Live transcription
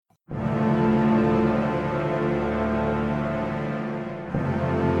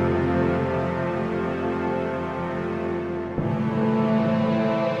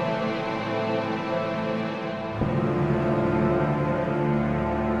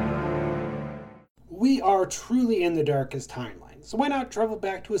We are truly in the darkest timeline, so why not travel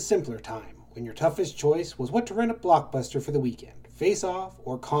back to a simpler time, when your toughest choice was what to rent at Blockbuster for the weekend, Face Off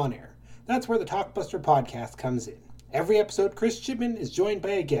or Con Air. That's where the Talkbuster podcast comes in. Every episode, Chris Chipman is joined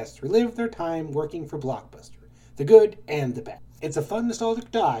by a guest to relive their time working for Blockbuster, the good and the bad. It's a fun,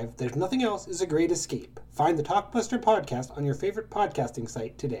 nostalgic dive that, if nothing else, is a great escape. Find the Talkbuster podcast on your favorite podcasting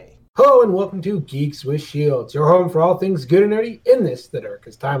site today. Hello and welcome to Geeks with Shields, your home for all things good and nerdy in this, the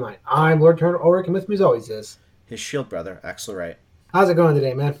darkest timeline. I'm Lord Turner Ulrich, and with me as always is his shield brother, Axel Wright. How's it going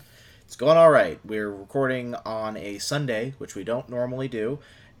today, man? It's going all right. We're recording on a Sunday, which we don't normally do,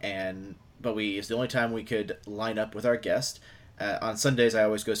 but it's the only time we could line up with our guest. On Sundays, I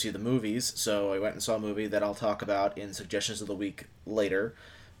always go see the movies, so I went and saw a movie that I'll talk about in Suggestions of the Week later.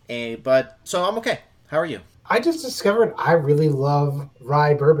 So I'm okay. How are you? I just discovered I really love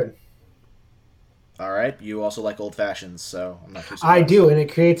rye bourbon. All right. You also like old fashions, so I'm not too surprised. I do, and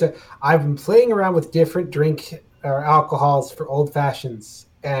it creates I've been playing around with different drink or alcohols for old fashions,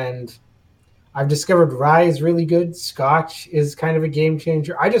 and I've discovered rye is really good. Scotch is kind of a game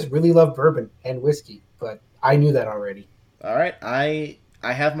changer. I just really love bourbon and whiskey, but I knew that already. All right. I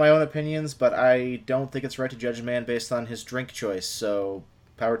have my own opinions, but I don't think it's right to judge a man based on his drink choice, so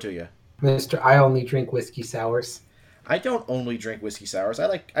power to you. Mister, I only drink whiskey sours. I don't only drink whiskey sours. I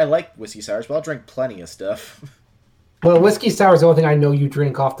like whiskey sours, but I'll drink plenty of stuff. Well, whiskey sour is the only thing I know you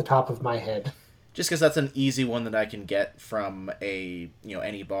drink off the top of my head. Just because that's an easy one that I can get from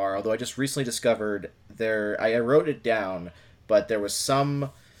any bar. Although I just recently discovered I wrote it down, but there was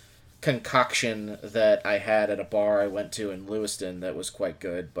some concoction that I had at a bar I went to in Lewiston that was quite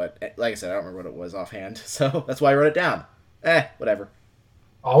good. But like I said, I don't remember what it was offhand, so that's why I wrote it down. Whatever.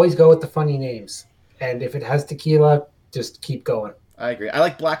 Always go with the funny names. And if it has tequila, just keep going. I agree. I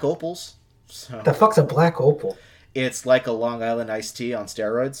like black opals. So. The fuck's a black opal? It's like a Long Island iced tea on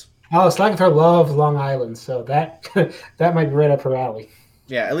steroids. Oh, Slagather loves Long Island, so that might be right up her alley.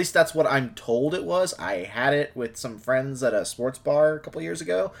 Yeah, at least that's what I'm told it was. I had it with some friends at a sports bar a couple years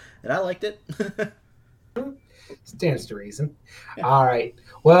ago, and I liked it. Stands to reason. Yeah. All right.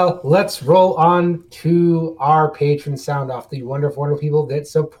 Well, let's roll on to our patron sound off, the wonderful, wonderful people that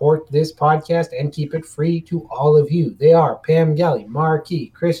support this podcast and keep it free to all of you. They are Pam Galley,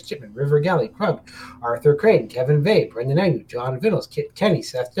 Marquis, Chris Chipman, River Galley, Krug, Arthur Crane, Kevin Vay, Brendan Agnew, John Vinnels, Kit Kenny,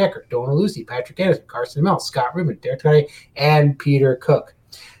 Seth Decker, Donna Lucy, Patrick Anderson, Carson Mel, Scott Rubin, Derek Tony, and Peter Cook.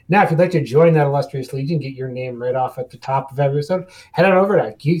 Now, if you'd like to join that illustrious legion, get your name right off at the top of every episode, head on over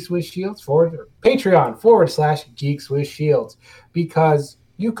to Geeks with Shields Patreon/Geeks with Shields, because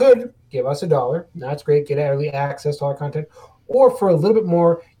you could give us $1. That's great. Get early access to all our content. Or for a little bit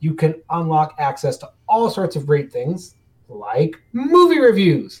more, you can unlock access to all sorts of great things, like movie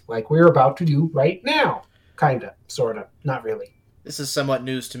reviews, like we're about to do right now. Kinda, sorta, not really. This is somewhat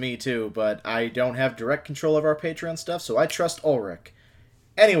news to me, too, but I don't have direct control of our Patreon stuff, so I trust Ulrich.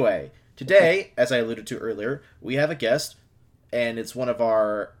 Anyway, today, as I alluded to earlier, we have a guest, and it's one of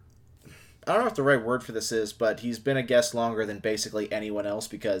our... I don't know what the right word for this is, but he's been a guest longer than basically anyone else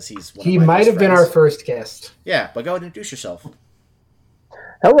because he's one of my best friends. He might have been our first guest. Yeah, but go ahead and introduce yourself.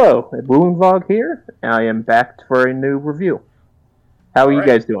 Hello, Woonvog here. I am back for a new review. How are you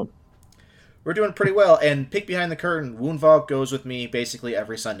guys doing? We're doing pretty well, and peek behind the curtain, Woonvog goes with me basically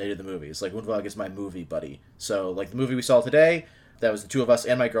every Sunday to the movies. Like, Woonvog is my movie buddy. So, like, the movie we saw today... That was the two of us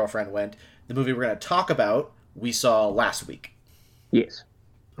and my girlfriend went. The movie we're going to talk about, we saw last week. Yes.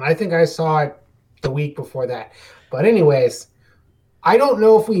 I think I saw it the week before that. But anyways, I don't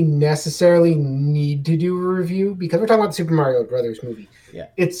know if we necessarily need to do a review because we're talking about the Super Mario Brothers movie. Yeah.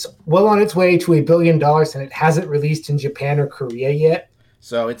 It's well on its way to $1 billion, and it hasn't released in Japan or Korea yet.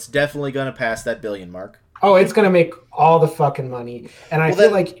 So it's definitely going to pass that billion mark. Oh, it's going to make all the fucking money. And I feel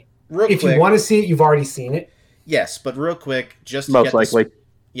like if you want to see it, you've already seen it. Yes, but real quick, just to most likely.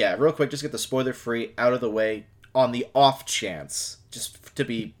 Real quick, just get the spoiler-free out of the way on the off chance, just to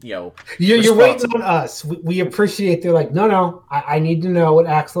be, You're waiting on us. We appreciate. They're like, no, I need to know what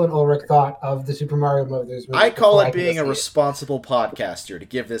Axel and Ulrich thought of the Super Mario Brothers movie. I call it being a responsible podcaster to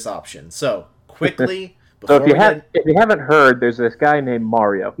give this option. So quickly, before if you haven't heard, there's this guy named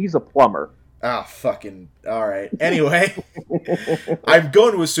Mario. He's a plumber. Ah, fucking... Alright. Anyway, I'm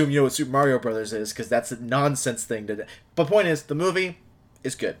going to assume you know what Super Mario Brothers is, because that's a nonsense thing to do. But the point is, the movie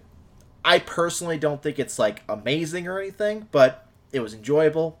is good. I personally don't think it's, like, amazing or anything, but it was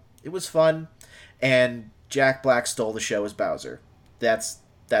enjoyable, it was fun, and Jack Black stole the show as Bowser.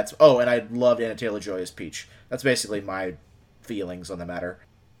 Oh, and I loved Anna Taylor-Joy as Peach. That's basically my feelings on the matter.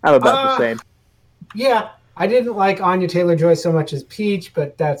 I'm about the same. Yeah. I didn't like Anya Taylor-Joy so much as Peach,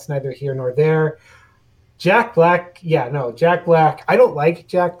 but that's neither here nor there. Jack Black, Jack Black. I don't like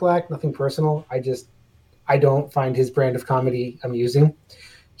Jack Black, nothing personal. I just I don't find his brand of comedy amusing.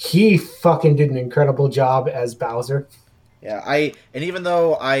 He fucking did an incredible job as Bowser. Yeah, and even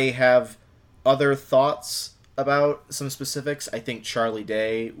though I have other thoughts about some specifics, I think Charlie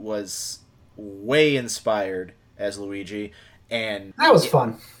Day was way inspired as Luigi, and that was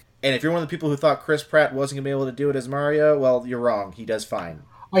fun. And if you're one of the people who thought Chris Pratt wasn't gonna be able to do it as Mario, well, you're wrong. He does fine.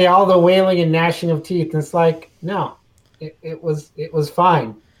 Oh yeah, all the wailing and gnashing of teeth. And it's like, no, it was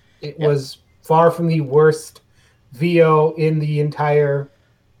fine. It was far from the worst VO in the entire.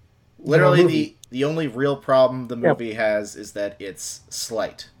 Literally, the only real problem the movie has is that it's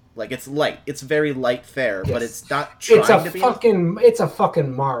slight. Like, it's light. It's very light fare, but it's not trying to be. It's a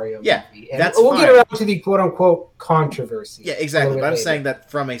fucking Mario movie. And that's we'll fine. get around to the quote-unquote controversy. Yeah, exactly. But I'm saying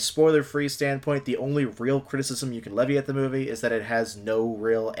that from a spoiler-free standpoint, the only real criticism you can levy at the movie is that it has no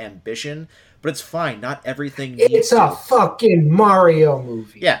real ambition. But it's fine. Not everything needs It's a fucking Mario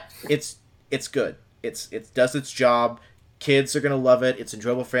movie. Yeah, it's good. It does its job. Kids are going to love it. It's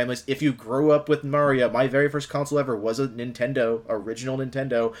enjoyable for families. If you grew up with Mario, my very first console ever was a original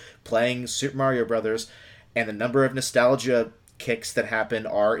Nintendo, playing Super Mario Brothers, and the number of nostalgia kicks that happen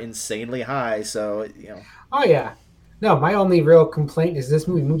are insanely high, so, Oh, yeah. No, my only real complaint is this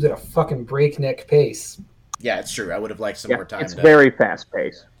movie moves at a fucking breakneck pace. Yeah, it's true. I would have liked some more time. It's very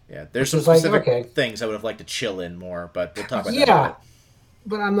fast-paced. Yeah, there's some specific things I would have liked to chill in more, but we'll talk about that. Yeah,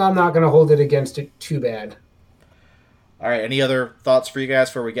 but I'm not going to hold it against it too bad. All right, any other thoughts for you guys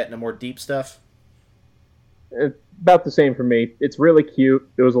before we get into more deep stuff? About the same for me. It's really cute.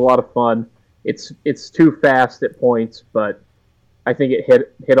 It was a lot of fun. It's too fast at points, but I think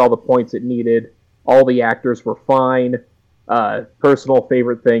it hit all the points it needed. All the actors were fine. Personal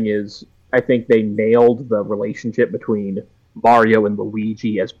favorite thing is I think they nailed the relationship between Mario and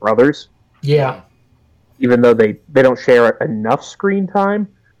Luigi as brothers. Yeah. Even though they don't share enough screen time,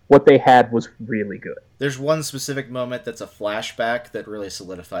 what they had was really good. There's one specific moment that's a flashback that really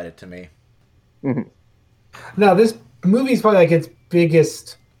solidified it to me. Mm-hmm. Now, this movie is probably like its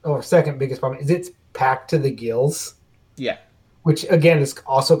biggest or second biggest problem is it's packed to the gills. Yeah. Which, again, is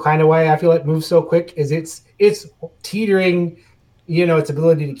also kind of why I feel it moves so quick, is it's teetering, its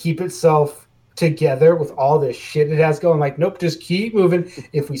ability to keep itself together with all this shit it has going. Like, nope, just keep moving.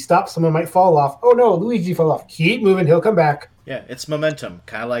 If we stop, someone might fall off. Oh, no, Luigi fell off. Keep moving. He'll come back. Yeah, it's momentum.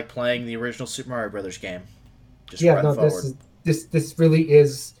 Kind of like playing the original Super Mario Brothers game. Just run forward. This really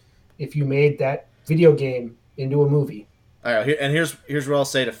is if you made that video game into a movie. All right, here's what I'll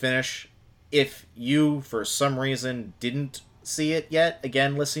say to finish. If you, for some reason, didn't see it yet,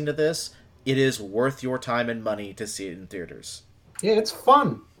 again, listening to this, it is worth your time and money to see it in theaters. Yeah, it's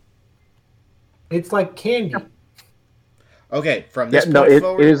fun. It's like candy. Okay, from this point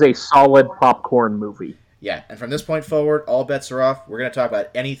forward... it is a solid popcorn movie. Yeah, and from this point forward, all bets are off. We're going to talk about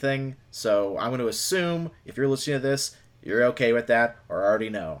anything, so I'm going to assume, if you're listening to this, you're okay with that, or already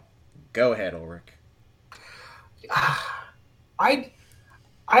know. Go ahead, Ulrich. I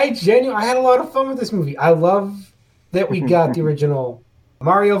genuinely had a lot of fun with this movie. I love that we got the original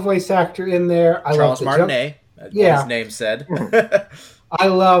Mario voice actor in there. Charles Martinet, as his name said. I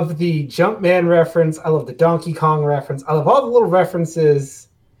love the Jumpman reference. I love the Donkey Kong reference. I love all the little references.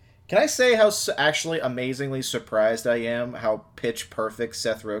 Can I say how actually amazingly surprised I am how pitch perfect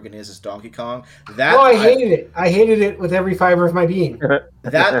Seth Rogen is as Donkey Kong? I hated it. I hated it with every fiber of my being.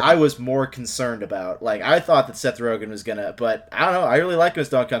 That I was more concerned about. Like, I thought that Seth Rogen was gonna, but I don't know. I really like him as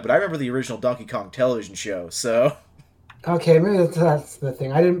Donkey Kong, but I remember the original Donkey Kong television show, so... Okay, maybe that's the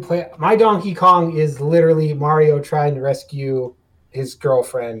thing. I didn't play... My Donkey Kong is literally Mario trying to rescue his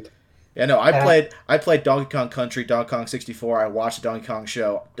girlfriend. Yeah, no, I played Donkey Kong Country, Donkey Kong 64. I watched the Donkey Kong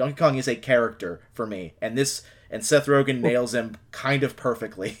show. Donkey Kong is a character for me, and Seth Rogen nails him kind of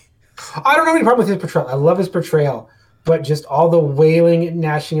perfectly. I don't have any problem with his portrayal. I love his portrayal, but just all the wailing and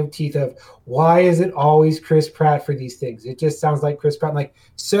gnashing of teeth of why is it always Chris Pratt for these things? It just sounds like Chris Pratt. Like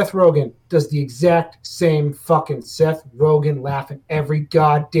Seth Rogen does the exact same fucking Seth Rogen laugh in every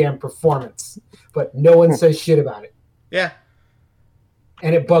goddamn performance, but no one says shit about it. Yeah.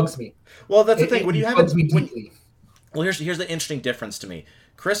 And it bugs me. Well, that's the thing. When you have bugs me deeply. Well, here's the interesting difference to me.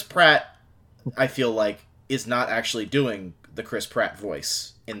 Chris Pratt, I feel like, is not actually doing the Chris Pratt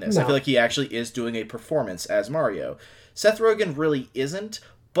voice in this. No. I feel like he actually is doing a performance as Mario. Seth Rogen really isn't,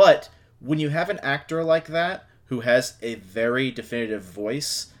 but when you have an actor like that who has a very definitive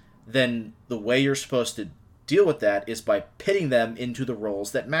voice, then the way you're supposed to deal with that is by pitting them into the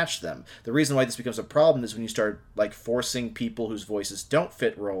roles that match them. The reason why this becomes a problem is when you start like forcing people whose voices don't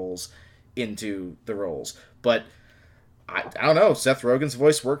fit roles into the roles. But I don't know, Seth Rogen's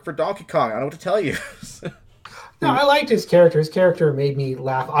voice worked for Donkey Kong. I don't know what to tell you. No, I liked his character. His character made me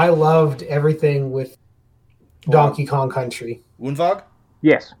laugh. I loved everything with Donkey Kong Country. Woonvog?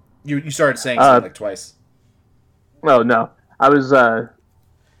 Yes. You started saying something like twice. Oh, no. I was,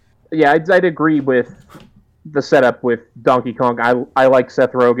 yeah, I'd agree with the setup with Donkey Kong. I like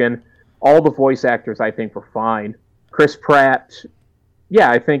Seth Rogen. All the voice actors, I think, were fine. Chris Pratt, yeah,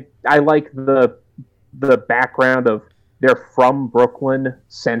 I think I like the background of they're from Brooklyn,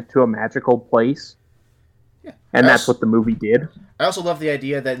 sent to a magical place. Yeah. And that's what the movie did. I also love the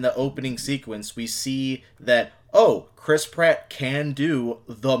idea that in the opening sequence, we see that, oh, Chris Pratt can do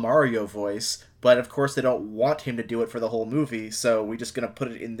the Mario voice, but of course they don't want him to do it for the whole movie, so we're just going to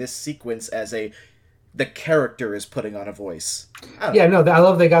put it in this sequence as the character is putting on a voice. Yeah, no, I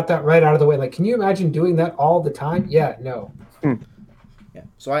love they got that right out of the way. Like, can you imagine doing that all the time? Yeah, no. Yeah,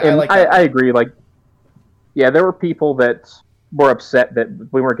 so I like that. I agree. Like, yeah, there were people that were upset that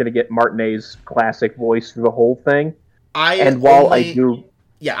we weren't going to get Martinet's classic voice through the whole thing. I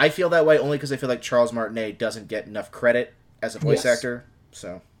feel that way only because I feel like Charles Martinet doesn't get enough credit as a voice actor.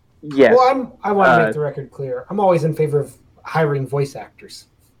 So, yes. Well, I want to make the record clear. I'm always in favor of hiring voice actors.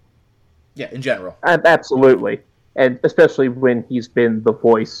 Yeah, in general. Absolutely, and especially when he's been the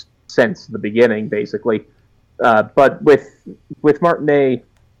voice since the beginning, basically. But with Martinet,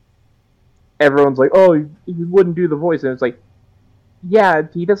 everyone's like, "Oh, he wouldn't do the voice," and it's like, yeah,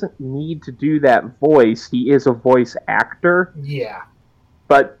 he doesn't need to do that voice. He is a voice actor. Yeah.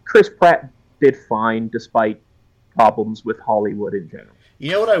 But Chris Pratt did fine despite problems with Hollywood in general.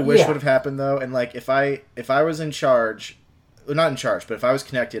 You know what I wish would have happened, though? And, like, if I was in charge, well, not in charge, but if I was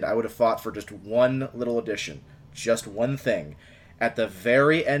connected, I would have fought for just one little addition. Just one thing. At the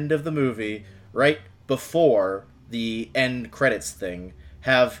very end of the movie, right before the end credits thing,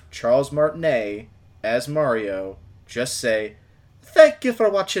 have Charles Martinet as Mario just say, "Thank you for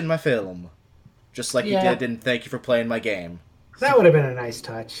watching my film." Just like he did in "Thank you for playing my game." That would have been a nice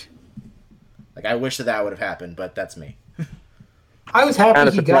touch. Like, I wish that would have happened, but that's me. I was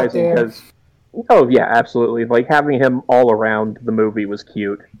happy he got there. Because, oh, yeah, absolutely. Like, having him all around the movie was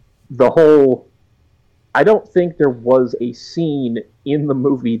cute. I don't think there was a scene in the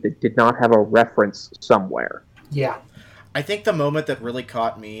movie that did not have a reference somewhere. Yeah. I think the moment that really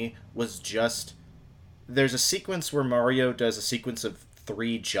caught me was just... There's a sequence where Mario does a sequence of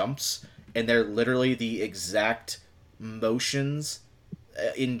 3 jumps, and they're literally the exact motions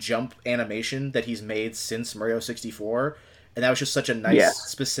in jump animation that he's made since Mario 64, and that was just such a nice,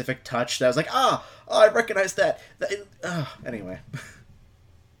 specific touch that I was like, I recognize that. Anyway.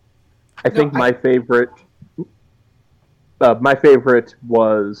 I think my favorite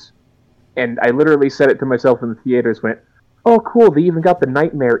was, and I literally said it to myself in the theaters, went, "Oh, cool, they even got the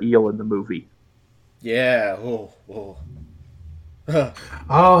nightmare eel in the movie." Yeah. Oh,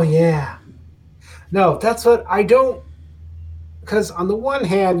 yeah. No, that's what I don't... Because on the one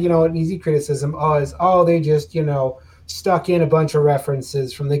hand, an easy criticism is, they just, stuck in a bunch of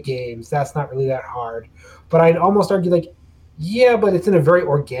references from the games. That's not really that hard. But I'd almost argue, like, yeah, but it's in a very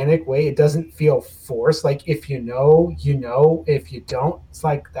organic way. It doesn't feel forced. Like, if you know, you know. If you don't, it's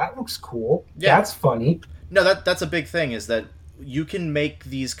like, that looks cool. Yeah. That's funny. No, that's a big thing, is that you can make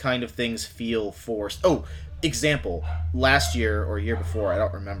these kind of things feel forced. Oh, example. Last year, or year before, I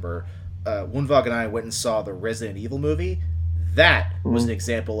don't remember, Woonvog and I went and saw the Resident Evil movie. That was an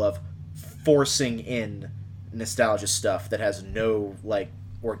example of forcing in nostalgia stuff that has no, like,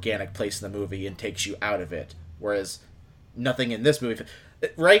 organic place in the movie and takes you out of it. Whereas nothing in this movie...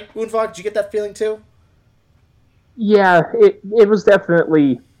 Right, Woonvog? Did you get that feeling too? Yeah, it was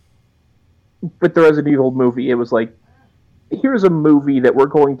definitely... With the Resident Evil movie, it was like, here's a movie that we're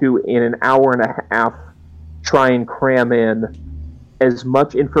going to, in an hour and a half, try and cram in as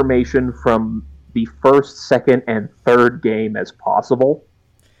much information from the first, second, and third game as possible.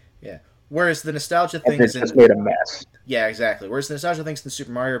 Yeah. Whereas the nostalgia things... And it just made a mess. Yeah, exactly. Whereas the nostalgia things in the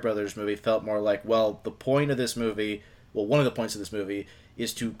Super Mario Brothers movie felt more like, well, the point of this movie... Well, one of the points of this movie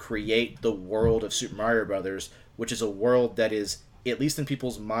is to create the world of Super Mario Brothers, which is a world that is, at least in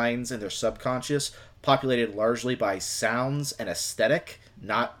people's minds and their subconscious, populated largely by sounds and aesthetic,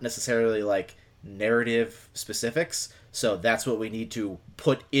 not necessarily, like, narrative specifics. So that's what we need to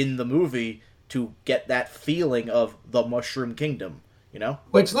put in the movie to get that feeling of the Mushroom Kingdom,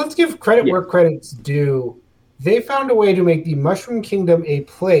 Which, let's give credit where credit's due. They found a way to make the Mushroom Kingdom a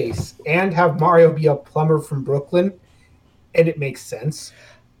place and have Mario be a plumber from Brooklyn, and it makes sense.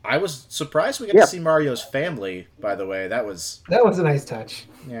 I was surprised we got to see Mario's family, by the way. That was a nice touch.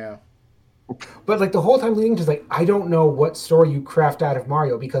 Yeah. But, like, the whole time leading to, like, I don't know what story you craft out of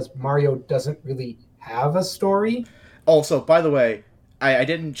Mario, because Mario doesn't really have a story. Also, by the way, I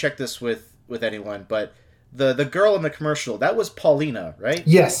didn't check this with anyone, but the girl in the commercial, that was Paulina, right?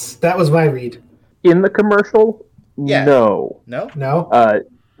 Yes, that was my read. In the commercial, Yeah. no. No?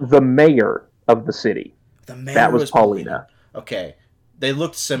 The mayor of the city. The mayor That was Paulina. Okay. They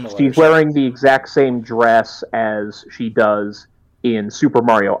looked similar. She's wearing the exact same dress as she does in Super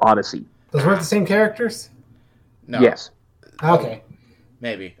Mario Odyssey. Those weren't the same characters? No. Yes. Okay.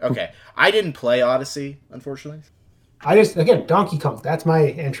 Maybe. Okay. I didn't play Odyssey, unfortunately. Again, Donkey Kong. That's my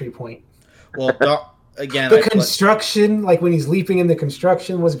entry point. Well, again... The construction, like when he's leaping in the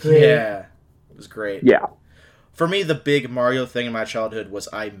construction was great. Yeah. It was great. Yeah. For me, the big Mario thing in my childhood was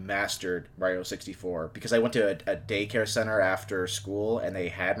I mastered Mario 64 because I went to a daycare center after school and they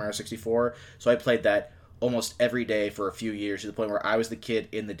had Mario 64. So I played that almost every day for a few years to the point where I was the kid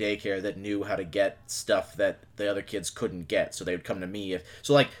in the daycare that knew how to get stuff that the other kids couldn't get. So they would come to me.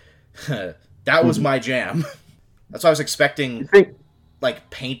 That was my jam. That's why I was expecting like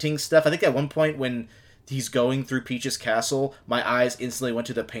painting stuff. I think at one point when he's going through Peach's castle, my eyes instantly went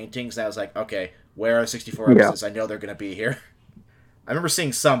to the paintings and I was like, okay, where are 64 episodes? I know they're going to be here. I remember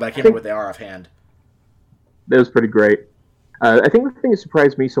seeing some, but I can't remember what they are offhand. That was pretty great. I think the thing that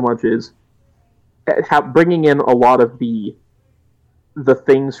surprised me so much is how bringing in a lot of the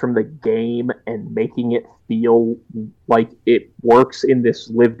things from the game and making it feel like it works in this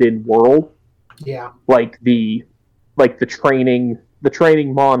lived-in world. Yeah. Like the training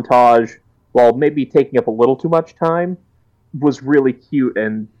montage, while maybe taking up a little too much time, was really cute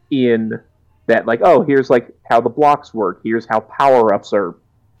and in that, like, oh, here's like how the blocks work. Here's how power-ups are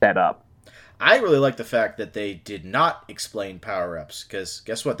set up. I really like the fact that they did not explain power-ups, because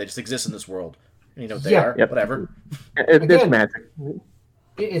guess what? They just exist in this world. You know what they are. Yep. Whatever. It's magic.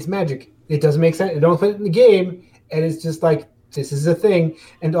 It's magic. It doesn't make sense. It don't fit in the game, and it's just like, this is a thing.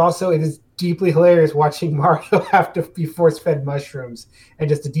 And also, it is deeply hilarious watching Mario have to be force-fed mushrooms and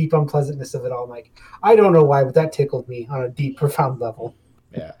just the deep unpleasantness of it all. I'm like, I don't know why, but that tickled me on a deep, profound level.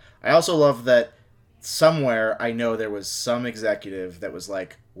 Yeah. I also love that somewhere I know there was some executive that was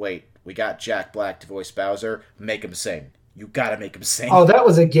like, wait, we got Jack Black to voice Bowser, make him sing. You gotta make him sing. Oh, that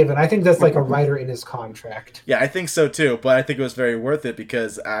was a given. I think that's like a writer in his contract. Yeah, I think so too, but I think it was very worth it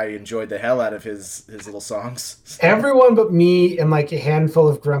because I enjoyed the hell out of his little songs. Everyone but me and like a handful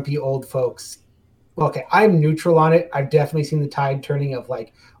of grumpy old folks. Okay, I'm neutral on it. I've definitely seen the tide turning of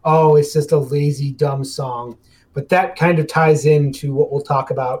like, oh, it's just a lazy, dumb song. But that kind of ties into what we'll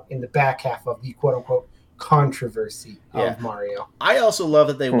talk about in the back half of the quote-unquote controversy of Mario. I also love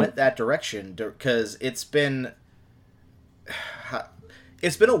that they went that direction because it's been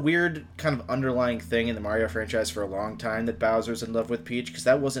a weird kind of underlying thing in the Mario franchise for a long time that Bowser's in love with Peach, because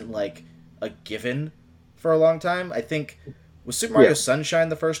that wasn't like a given for a long time. I think with Super Mario Sunshine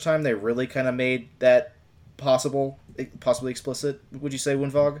the first time they really kind of made that possibly explicit. Would you say,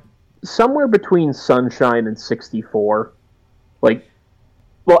 Woonvog? Somewhere between Sunshine and 64. Like,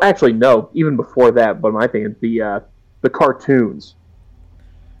 well, actually, no. Even before that, but my thing, the cartoons.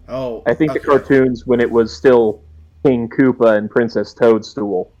 Oh, I think the cartoons, when it was still King Koopa and Princess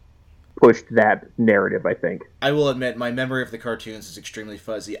Toadstool, pushed that narrative, I think. I will admit, my memory of the cartoons is extremely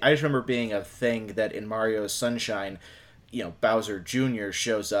fuzzy. I just remember being a thing that in Mario Sunshine, Bowser Jr.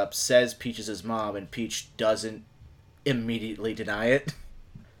 shows up, says Peach is his mom, and Peach doesn't immediately deny it.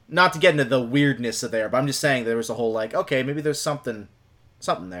 Not to get into the weirdness of there, but I'm just saying there was a whole, like, okay, maybe there's something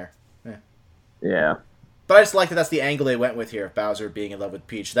there. Yeah. But I just like that that's the angle they went with here, of Bowser being in love with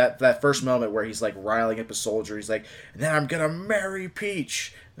Peach. That first moment where he's, like, riling up a soldier, he's like, and then I'm gonna marry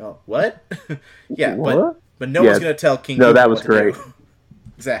Peach. Oh, what? Yeah, what? But no one's gonna tell King Koopa. No, that was great.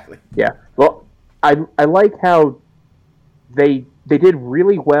 Exactly. Yeah. Well, I like how they did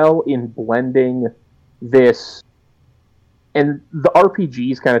really well in blending this, and the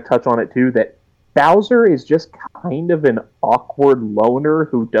RPGs kind of touch on it too, that Bowser is just kind of an awkward loner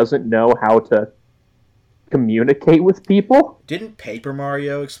who doesn't know how to communicate with people. Didn't Paper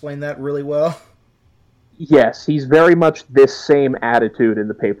Mario explain that really well? Yes, he's very much this same attitude in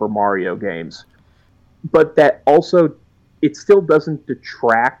the Paper Mario games. But that also, it still doesn't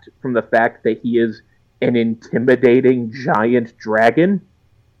detract from the fact that he is an intimidating giant dragon.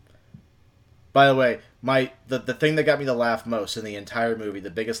 By the way, the thing that got me to laugh most in the entire movie, the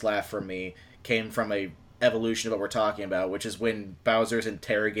biggest laugh from me, came from a evolution of what we're talking about, which is when Bowser's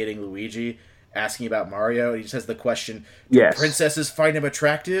interrogating Luigi, asking about Mario, and he just has the question, do princesses find him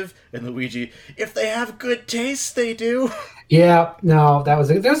attractive? And Luigi, if they have good taste, they do. Yeah, no,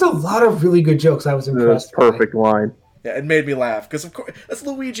 there's a lot of really good jokes I was impressed by. Perfect line. Yeah, it made me laugh, because of course, that's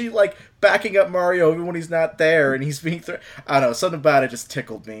Luigi, like, backing up Mario even when he's not there, and he's being I don't know, something about it just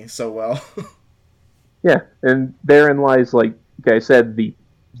tickled me so well. Yeah, and therein lies, like I said, the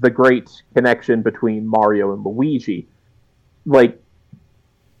great connection between Mario and Luigi. Like,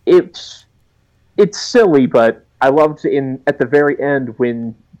 it it's silly, but I loved at the very end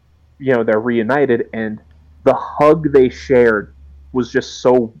when they're reunited and the hug they shared was just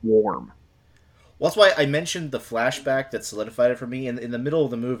so warm. Well, that's why I mentioned the flashback that solidified it for me. In the middle of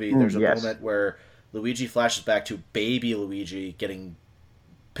the movie, there's a moment where Luigi flashes back to baby Luigi getting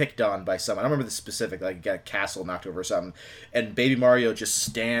picked on by someone. I don't remember the specific, like he got a castle knocked over or something. And baby Mario just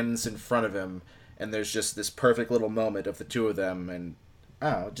stands in front of him, and there's just this perfect little moment of the two of them, and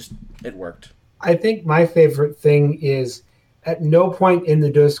it worked. I think my favorite thing is at no point in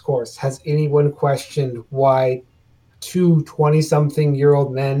the discourse has anyone questioned why two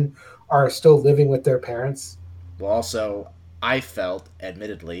 20-something-year-old men are still living with their parents. Well, also, I felt,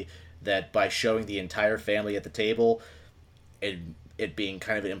 admittedly, that by showing the entire family at the table, it being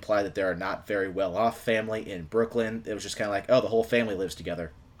kind of implied that they're a not very well-off family in Brooklyn, it was just kind of like, oh, the whole family lives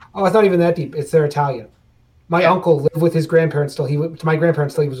together. Oh, it's not even that deep. It's they're Italian. My uncle lived with his grandparents till he was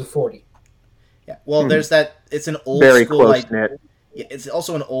 40. Yeah, well, there's that. It's an old very school close-knit. It's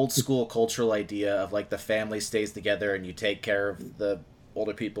also an old school cultural idea of like the family stays together and you take care of the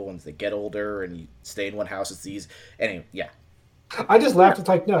older people once they get older and you stay in one house. It's these anyway. Yeah, I just laughed. It's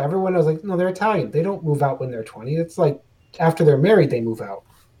like no, everyone was like, no, they're Italian. They don't move out when they're 20. It's like after they're married, they move out.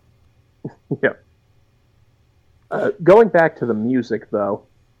 Yeah. Going back to the music, though,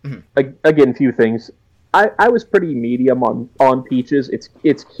 again, few things. I was pretty medium on Peaches.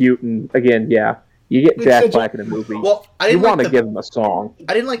 It's cute, and again, yeah, you get Jack Black in a movie. Well, you want to give him a song.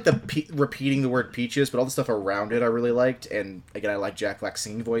 I didn't like the repeating the word Peaches, but all the stuff around it I really liked, and again, I like Jack Black's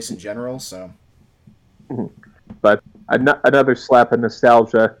singing voice in general. So, but another slap of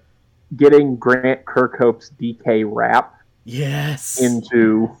nostalgia, getting Grant Kirkhope's DK rap,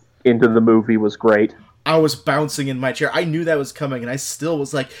 into the movie was great. I was bouncing in my chair. I knew that was coming, and I still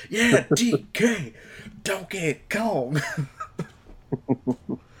was like, yeah, DK, Donkey Kong.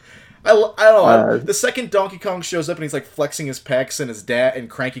 I don't know. The second Donkey Kong shows up, and he's like flexing his pecs, and his dad and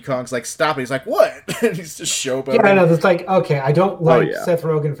Cranky Kong's like, stop it. He's like, what? And he's just showboating. Yeah, I know. It's like, okay, I don't like Seth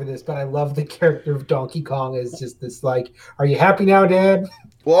Rogen for this, but I love the character of Donkey Kong as just this, like, are you happy now, Dad?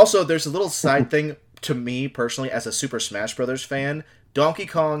 Well, also, there's a little side thing to me, personally, as a Super Smash Bros. Fan. Donkey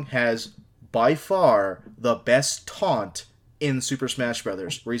Kong has by far the best taunt in Super Smash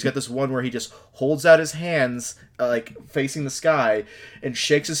Brothers, where he's got this one where he just holds out his hands like facing the sky and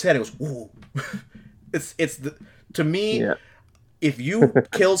shakes his head and goes, "Ooh." To me, if you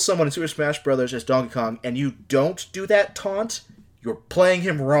kill someone in Super Smash Brothers as Donkey Kong and you don't do that taunt, you're playing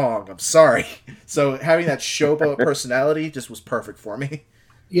him wrong. I'm sorry. So having that showboat personality just was perfect for me.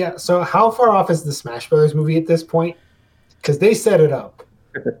 Yeah. So how far off is the Smash Brothers movie at this point? Because they set it up.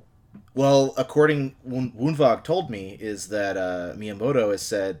 Well, according Woonvog told me, is that Miyamoto has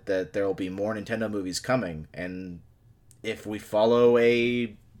said that there will be more Nintendo movies coming, and if we follow what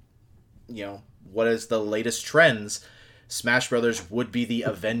is the latest trends, Smash Brothers would be the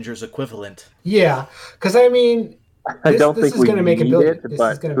Avengers equivalent. Yeah, because I mean, I don't think we need it,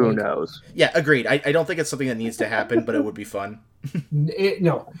 but who knows? Yeah, agreed. I don't think it's something that needs to happen, but it would be fun. It's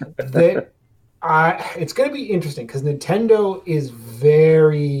going to be interesting because Nintendo is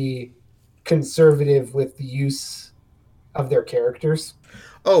very conservative with the use of their characters.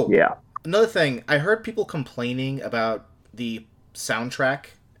 Oh, yeah. Another thing, I heard people complaining about the soundtrack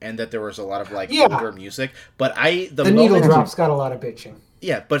and that there was a lot of older music, but the needle drops got a lot of bitching.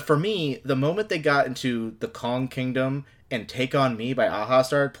 Yeah, but for me, the moment they got into the Kong Kingdom and Take On Me by Aha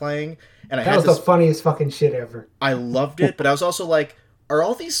started playing, and that was the funniest fucking shit ever. I loved it, but I was also like, are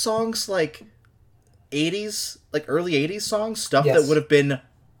all these songs like 80s, like early 80s songs, stuff that would have been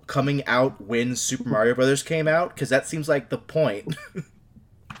coming out when Super Mario Brothers came out? Because that seems like the point.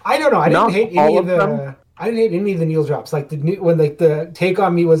 I don't know. I didn't hate any of the needle drops. Like when the Take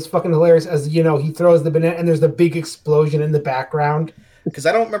On Me was fucking hilarious. As he throws the banana and there's the big explosion in the background. Because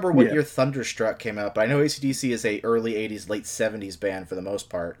I don't remember what year Thunderstruck came out, but I know AC/DC is a early 80s, late 70s band for the most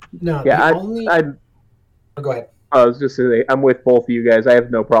part. No, go ahead. I was just saying, I'm with both of you guys. I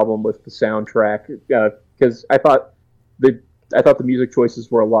have no problem with the soundtrack because I thought the music choices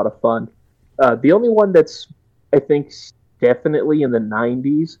were a lot of fun. The only one that's, I think, definitely in the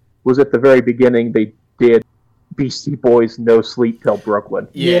 90s was at the very beginning. They did Beastie Boys' "No Sleep Till Brooklyn."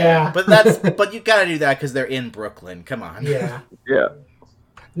 Yeah. but you gotta do that because they're in Brooklyn. Come on. Yeah. Yeah.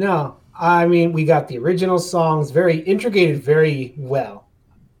 No, I mean, we got the original songs very integrated very well.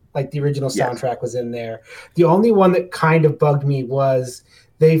 Like the original soundtrack was in there. The only one that kind of bugged me was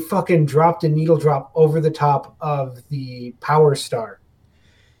they fucking dropped a needle drop over the top of the Power Star.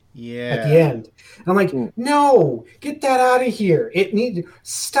 at the Yeah. end. And I'm like, no, get that out of here. It need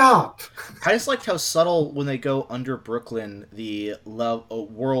stop. I just liked how subtle when they go under Brooklyn, the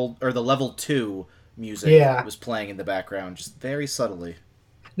world or the level 2 music Yeah. was playing in the background, just very subtly.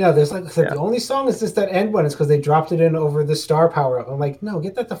 No, there's like I said, Yeah. the only song is just that end one. It's because they dropped it in over the star power up. I'm like, no,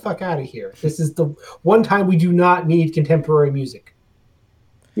 get that the fuck out of here. This is the one time we do not need contemporary music.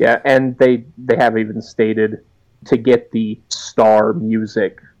 Yeah, and they have even stated to get the star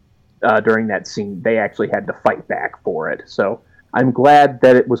music during that scene, they actually had to fight back for it. So I'm glad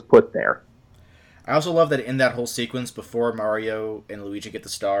that it was put there. I also love that in that whole sequence before Mario and Luigi get the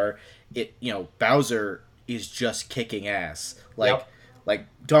star, Bowser is just kicking ass. Like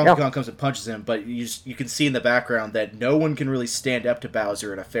Donkey Kong comes and punches him, but you can see in the background that no one can really stand up to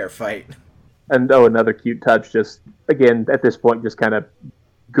Bowser in a fair fight. And another cute touch, just again at this point, just kind of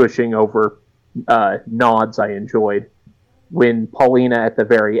gushing over nods I enjoyed. When Paulina at the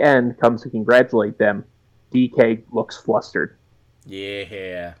very end comes to congratulate them, DK looks flustered.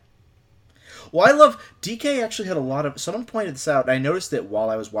 Yeah. Well, I love DK actually had a lot of. Someone pointed this out, and I noticed it while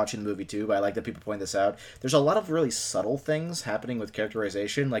I was watching the movie too. But I like that people point this out. There's a lot of really subtle things happening with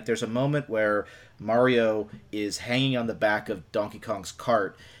characterization. Like there's a moment where Mario is hanging on the back of Donkey Kong's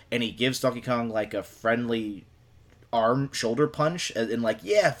cart, and he gives Donkey Kong like a friendly shoulder punch, and like,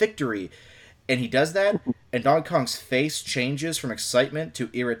 yeah, victory. And he does that, and Donkey Kong's face changes from excitement to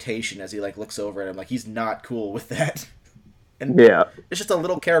irritation as he like looks over at him, like he's not cool with that. And yeah, it's just a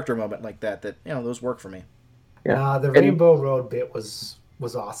little character moment like that those work for me. Yeah, the Rainbow Road bit was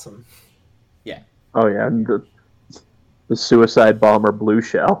awesome. Yeah. Oh yeah, and the suicide bomber blue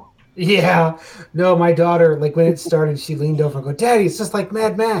shell. Yeah. No, my daughter, like when it started, she leaned over and go, "Daddy, it's just like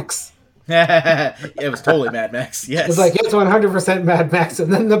Mad Max." It was totally Mad Max. Yes. It's like, it's 100% Mad Max.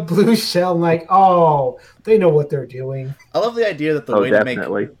 And then the blue shell, I'm like, oh, they know what they're doing. I love the idea that the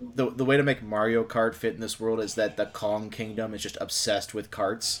way to make Mario Kart fit in this world is that the Kong Kingdom is just obsessed with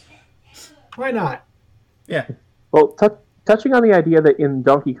karts. Why not? Yeah. Well, touching on the idea that in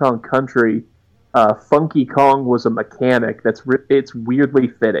Donkey Kong Country, Funky Kong was a mechanic, it's weirdly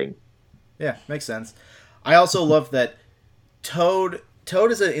fitting. Yeah, makes sense. I also love that Toad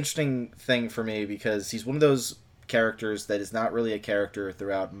is an interesting thing for me because he's one of those characters that is not really a character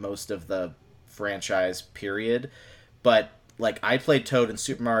throughout most of the franchise period. But, like, I played Toad in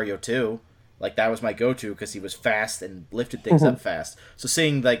Super Mario 2. Like, that was my go-to because he was fast and lifted things up fast. So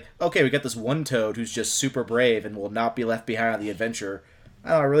seeing, like, okay, we got this one Toad who's just super brave and will not be left behind on the adventure.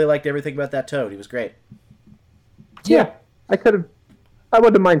 I really liked everything about that Toad. He was great. Yeah, I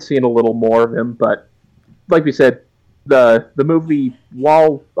wouldn't mind seeing a little more of him, but like we said, the movie,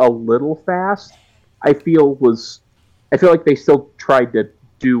 while a little fast, I feel like they still tried to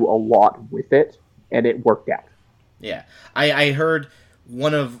do a lot with it, and it worked out. Yeah, I heard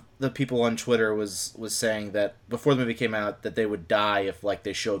one of the people on Twitter was saying that before the movie came out that they would die if like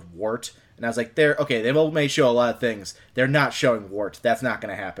they showed Wart, and I was like, they may show a lot of things. They're not showing Wart. That's not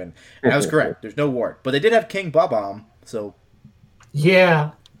going to happen. And I was correct. There's no Wart, but they did have King Bob-omb, so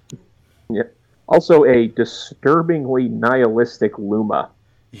yeah. Also, a disturbingly nihilistic Luma.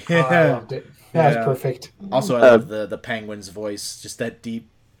 Yeah, I loved it. That was perfect. Also, I love the penguin's voice, just that deep,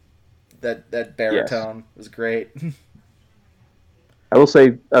 that baritone was great. I will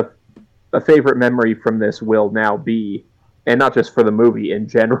say a favorite memory from this will now be, and not just for the movie in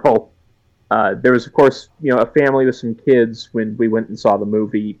general. There was, of course, a family with some kids when we went and saw the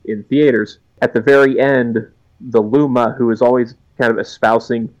movie in theaters. At the very end, the Luma, who is always kind of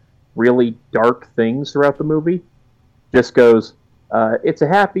espousing really dark things throughout the movie, just goes, it's a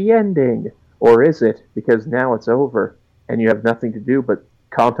happy ending, or is it? Because now it's over, and you have nothing to do but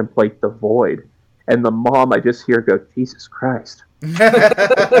contemplate the void. And the mom, I just hear go, Jesus Christ.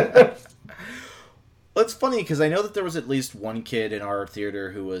 Well, it's funny because I know that there was at least one kid in our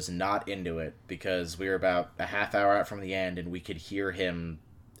theater who was not into it because we were about a half hour out from the end and we could hear him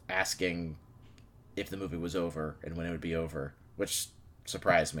asking if the movie was over and when it would be over, which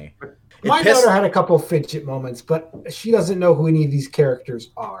surprised me. My daughter had a couple fidget moments, but she doesn't know who any of these characters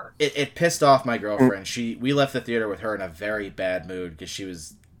are. It pissed off my girlfriend. We left the theater with her in a very bad mood because she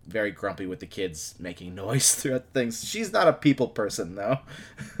was very grumpy with the kids making noise throughout things. She's not a people person, though.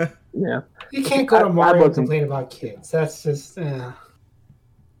 Yeah. You can't go to Mario and complain about kids. That's just...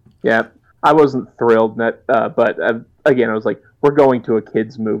 Yeah, I wasn't thrilled, but again, I was like, we're going to a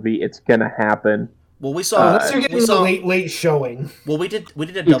kids' movie. It's going to happen. Well, we saw... Unless you're getting a late showing. Well, we did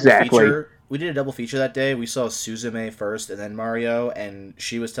a double feature. We did a double feature that day. We saw Suzume first and then Mario, and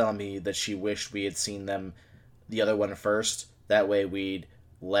she was telling me that she wished we had seen the other one first. That way we'd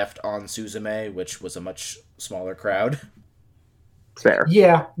left on Suzume, which was a much smaller crowd. Fair.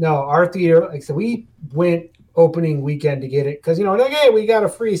 Yeah, no, our theater, like I said, we went opening weekend to get it because we're like, hey, we got a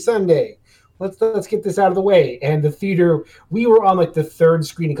free Sunday. Let's get this out of the way. And the theater, we were on like the third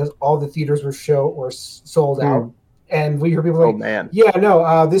screening because all the theaters were sold out. And we heard people like, man. yeah,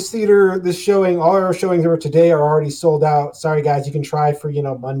 no, this theater, this showing, all our showings that were today are already sold out. Sorry, guys, you can try for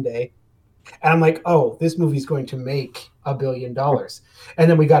Monday. And I'm like, oh, this movie's going to make $1 billion.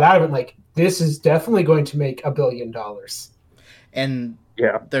 And then we got out of it like, this is definitely going to make $1 billion. And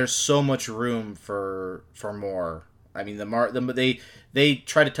there's so much room for more. I mean, they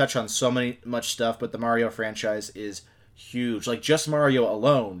try to touch on much stuff, but the Mario franchise is huge. Like, just Mario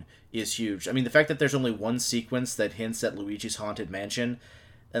alone is huge. I mean, the fact that there's only one sequence that hints at Luigi's Haunted Mansion,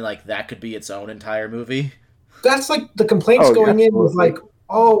 and like that could be its own entire movie. That's like the complaints in was like,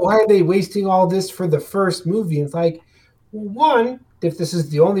 oh, why are they wasting all this for the first movie? And it's like, one, if this is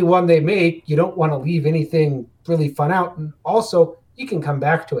the only one they make, you don't want to leave anything really fun out. And also, you can come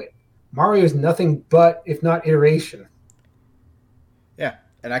back to it. Mario is nothing but, if not iteration. Yeah,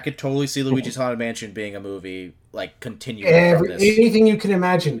 and I could totally see Luigi's Haunted Mansion being a movie, like, continuing from this. Anything you can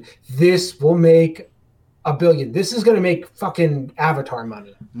imagine. This will make $1 billion. This is going to make fucking Avatar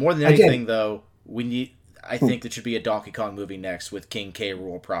money. More than anything, though, I think there should be a Donkey Kong movie next with King K.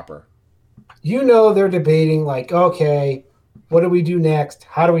 Rool proper. They're debating, like, okay, what do we do next?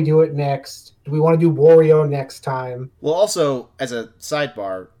 How do we do it next? Do we want to do Wario next time? Well, also, as a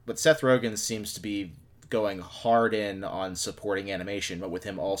sidebar, but Seth Rogen seems to be going hard in on supporting animation, but with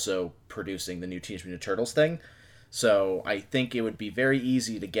him also producing the new Teenage Mutant Ninja Turtles thing. So I think it would be very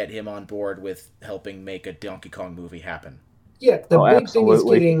easy to get him on board with helping make a Donkey Kong movie happen. Yeah, the big thing is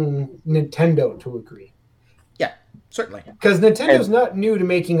getting Nintendo to agree. Yeah, certainly. Because Nintendo's not new to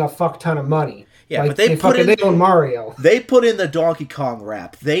making a fuck ton of money. Yeah, like, but they own Mario. They put in the Donkey Kong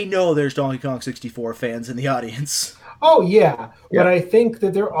rap. They know there's Donkey Kong 64 fans in the audience. Oh, yeah. But I think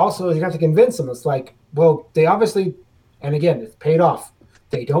that they're also, you have to convince them. It's like, well, they obviously, and again, it's paid off.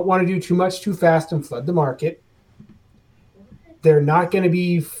 They don't want to do too much too fast and flood the market. They're not going to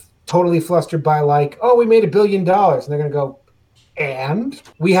be totally flustered by like, oh, we made $1 billion. And they're going to go, and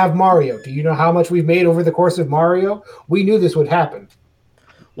we have Mario. Do you know how much we've made over the course of Mario? We knew this would happen.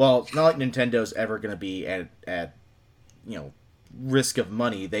 Well, it's not like Nintendo's ever going to be at risk of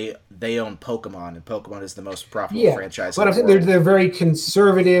money. They own Pokemon, and Pokemon is the most profitable franchise. But I think they're very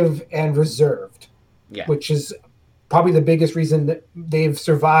conservative and reserved. Yeah, which is probably the biggest reason that they've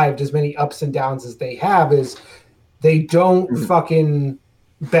survived as many ups and downs as they have is they don't fucking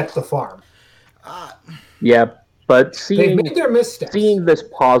bet the farm. But they've made their missteps. Seeing this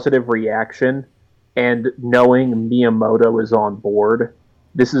positive reaction and knowing Miyamoto is on board,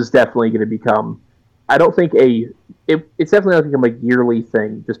 this is definitely going to become, I don't think it's definitely not going to become a yearly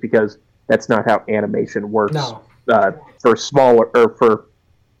thing just because that's not how animation works. No. For smaller, or for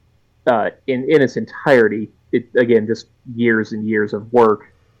in its entirety, it again just years and years of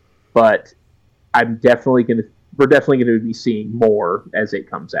work. But we're definitely going to be seeing more as it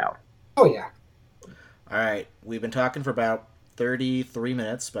comes out. Oh yeah. All right, we've been talking for about 33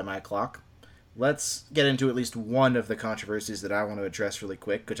 minutes by my clock. Let's get into at least one of the controversies that I want to address really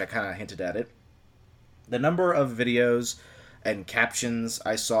quick, which I kind of hinted at it. The number of videos and captions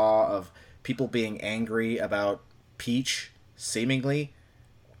I saw of people being angry about Peach, seemingly,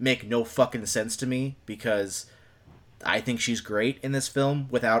 make no fucking sense to me, because I think she's great in this film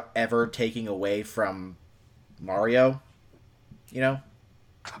without ever taking away from Mario,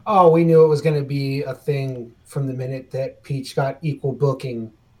 Oh, we knew it was going to be a thing from the minute that Peach got equal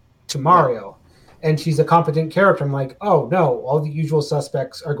booking to Mario. And she's a competent character. I'm like, oh, no, all the usual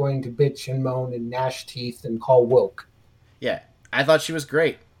suspects are going to bitch and moan and gnash teeth and call woke. Yeah, I thought she was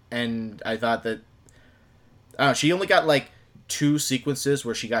great. And I thought that she only got, 2 sequences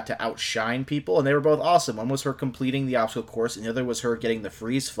where she got to outshine people, and they were both awesome. One was her completing the obstacle course, and the other was her getting the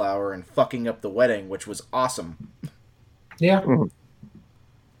freeze flower and fucking up the wedding, which was awesome. Yeah. Mm-hmm.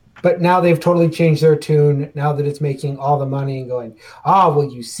 But now they've totally changed their tune now that it's making all the money and going, well,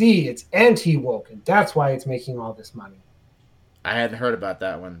 you see, it's anti-woke, and that's why it's making all this money. I hadn't heard about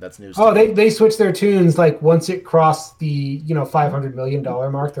that one. That's news. Oh, they switched their tunes once it crossed the $500 million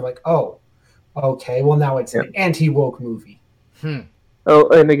mark. They're like, oh, okay, well now it's an anti-woke movie. Oh,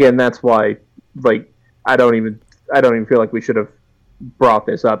 and again, that's why I don't even feel like we should have brought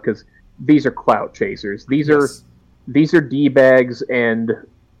this up, because these are clout chasers. These are D-bags and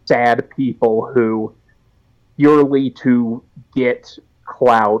sad people who, purely to get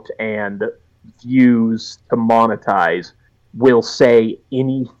clout and views to monetize, will say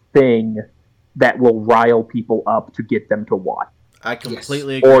anything that will rile people up to get them to watch. I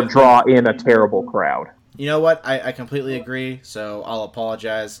completely agree. Or draw in a terrible crowd. You know what? I completely agree, so I'll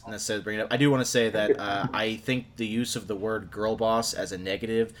apologize instead of bringing it up. I do want to say that I think the use of the word girl boss as a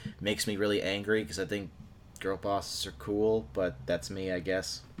negative makes me really angry, because I think girl bosses are cool, but that's me, I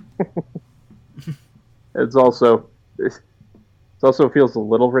guess. It also feels a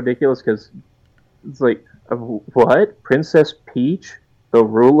little ridiculous, because it's like, what? Princess Peach, the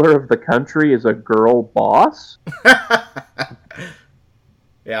ruler of the country, is a girl boss?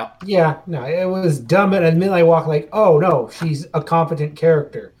 Yeah. Yeah, no, it was dumb. And then I walk like, oh no, she's a competent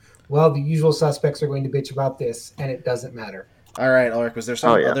character. Well, the usual suspects are going to bitch about this, and it doesn't matter. All right, Ulrich, was there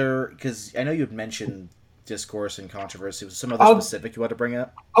some other... Because I know you had mentioned discourse and controversy. Was there some other specific you wanted to bring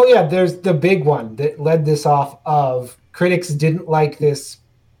up? Oh yeah, there's the big one that led this off of critics didn't like this,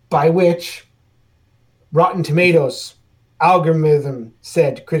 by which Rotten Tomatoes algorithm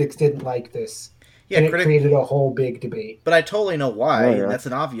said critics didn't like this. Yeah, and it created a whole big debate. But I totally know why, and that's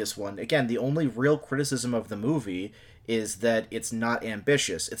an obvious one. Again, the only real criticism of the movie is that it's not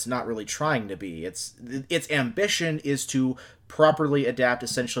ambitious. It's not really trying to be. Its ambition is to properly adapt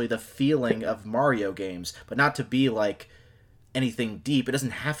essentially the feeling of Mario games, but not to be like anything deep. It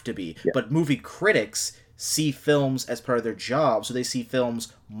doesn't have to be. Yeah. But movie critics see films as part of their job, so they see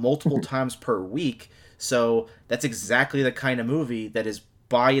films multiple times per week. So that's exactly the kind of movie that is,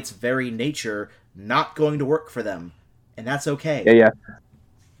 by its very nature, not going to work for them, and that's okay. Yeah.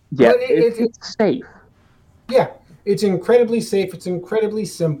 It's safe. Yeah, it's incredibly safe. It's incredibly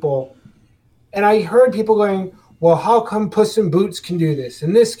simple. And I heard people going, "Well, how come Puss in Boots can do this,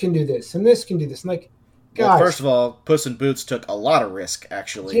 and this can do this, and this can do this?" And like, guys, well, first of all, Puss in Boots took a lot of risk,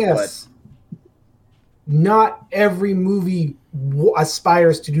 actually. Yes, but not every movie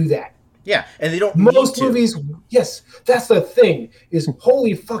aspires to do that. Yeah, and they don't. Most movies, yes, that's the thing. Is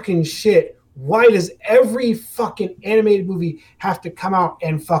holy fucking shit. Why does every fucking animated movie have to come out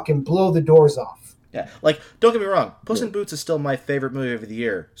and fucking blow the doors off? Yeah, like, don't get me wrong, Puss in Boots is still my favorite movie of the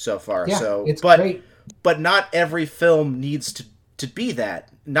year so far. Yeah, so, it's great. But not every film needs to be that.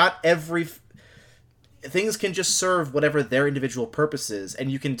 Not every... Things can just serve whatever their individual purpose is,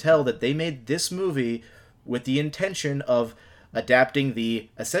 and you can tell that they made this movie with the intention of adapting the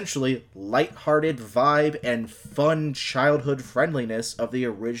essentially lighthearted vibe and fun childhood friendliness of the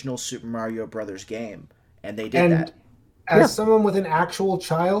original Super Mario Brothers game. And they did that. As someone with an actual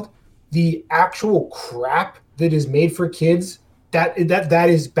child, the actual crap that is made for kids, that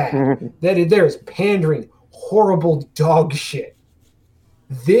is bad. There is pandering, horrible dog shit.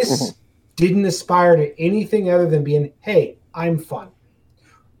 This didn't aspire to anything other than being, hey, I'm fun.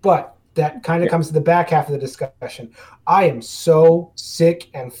 But that kind of comes to the back half of the discussion. I am so sick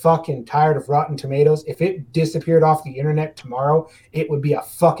and fucking tired of Rotten Tomatoes. If it disappeared off the internet tomorrow, it would be a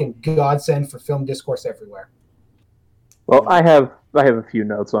fucking godsend for film discourse everywhere. Well, I have a few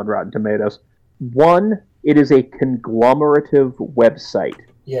notes on Rotten Tomatoes. One, it is a conglomerative website.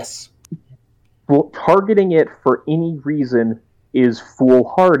 Yes. Well, targeting it for any reason is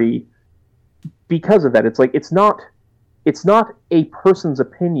foolhardy because of that. It's like, it's not a person's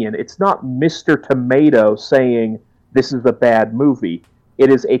opinion. It's not Mr. Tomato saying this is a bad movie. It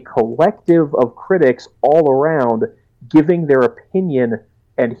is a collective of critics all around giving their opinion,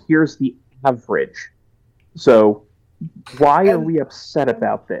 and here's the average. So why are we upset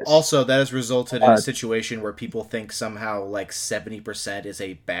about this? Also, that has resulted in a situation where people think somehow like 70% is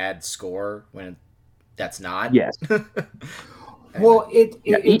a bad score when that's not. Yes. Well,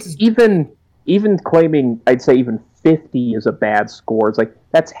 it's even claiming, I'd say even 50 is a bad score. It's like,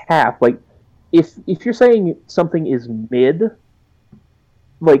 that's half. Like, if you're saying something is mid,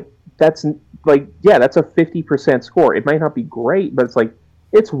 like, that's like, yeah, that's a 50% score. It might not be great, but it's like,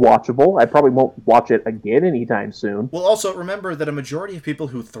 it's watchable. I probably won't watch it again anytime soon. Well, also, remember that a majority of people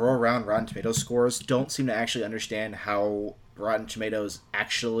who throw around Rotten Tomatoes scores don't seem to actually understand how Rotten Tomatoes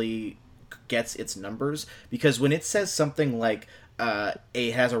actually gets its numbers. Because when it says something like,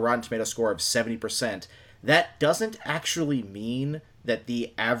 it has a Rotten Tomatoes score of 70%, that doesn't actually mean that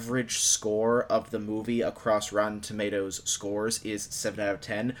the average score of the movie across Rotten Tomatoes scores is 7 out of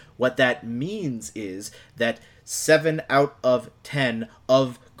 10. What that means is that 7 out of 10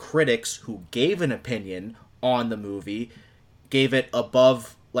 of critics who gave an opinion on the movie gave it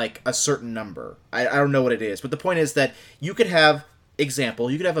above, like, a certain number. I don't know what it is, but the point is that you could have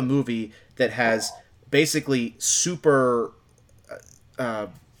a movie that has basically super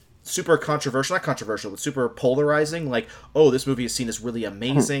controversial, not controversial, but super polarizing, like, oh, this movie is seen as really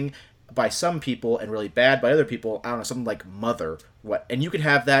amazing by some people and really bad by other people. I don't know, something like Mother. And you could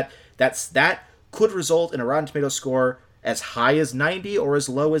have that could result in a Rotten Tomatoes score as high as 90 or as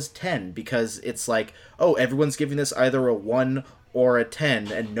low as 10, because it's like, oh, everyone's giving this either a 1 or a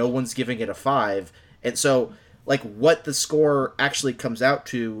 10, and no one's giving it a 5, And so, like, what the score actually comes out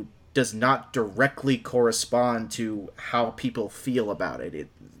to does not directly correspond to how people feel about it.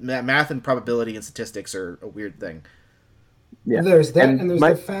 Math and probability and statistics are a weird thing. Yeah. There's that, and there's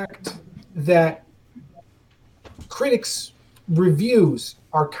the fact that critics' reviews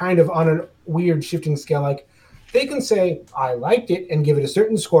are kind of on a weird shifting scale. Like, they can say, I liked it, and give it a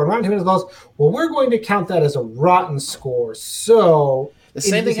certain score. Rotten Tomatoes goes, well, we're going to count that as a rotten score. So the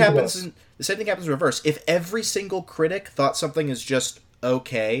same thing happens in reverse. If every single critic thought something is just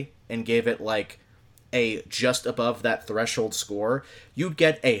okay and gave it like a just above that threshold score, you'd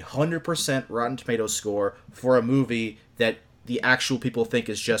get 100% Rotten Tomatoes score for a movie that the actual people think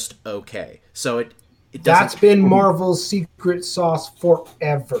is just okay. So it doesn't... That's been Marvel's secret sauce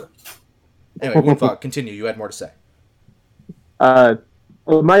forever. Anyway, Woonvog, continue. You had more to say.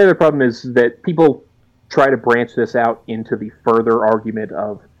 Well, my other problem is that people try to branch this out into the further argument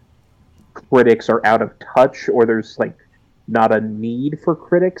of critics are out of touch, or there's like not a need for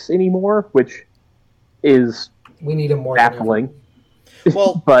critics anymore, which is we need them more baffling.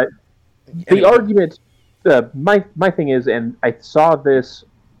 Well, but the argument, my thing is, and I saw this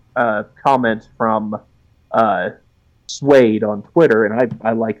comment from Suede on Twitter, and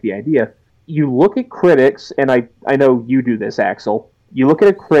I like the idea. You look at critics, and I know you do this, Axel. You look at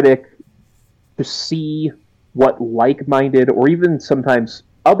a critic to see what like-minded or even sometimes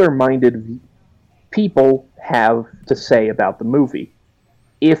other-minded people have to say about the movie.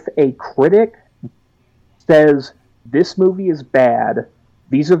 If a critic says, this movie is bad,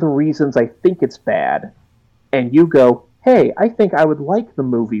 these are the reasons I think it's bad, and you go, hey, I think I would like the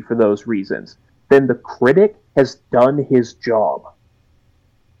movie for those reasons, then the critic has done his job.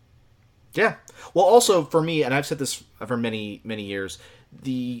 Yeah. Well, also for me, and I've said this for many, many years,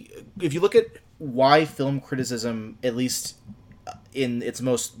 if you look at why film criticism, at least in its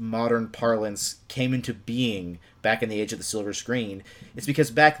most modern parlance, came into being back in the age of the silver screen, it's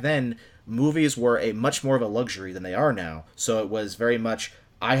because back then movies were a much more of a luxury than they are now. So it was very much,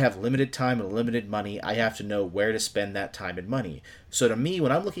 I have limited time and limited money. I have to know where to spend that time and money. So to me,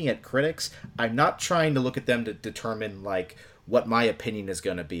 when I'm looking at critics, I'm not trying to look at them to determine like what my opinion is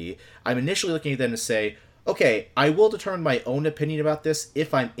going to be. I'm initially looking at them to say, okay, I will determine my own opinion about this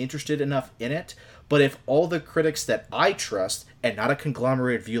if I'm interested enough in it, but if all the critics that I trust, and not a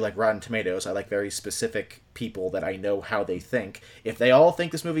conglomerate view like Rotten Tomatoes, I like very specific people that I know how they think, if they all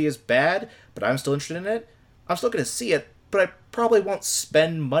think this movie is bad, but I'm still interested in it, I'm still going to see it, but I probably won't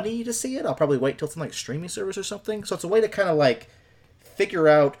spend money to see it. I'll probably wait till it's on like streaming service or something. So it's a way to kind of like figure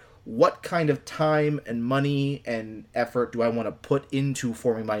out what kind of time and money and effort do I want to put into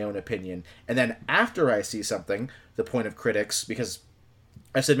forming my own opinion. And then after I see something, the point of critics, because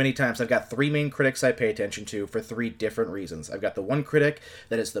I've said many times, I've got three main critics I pay attention to for three different reasons. I've got the one critic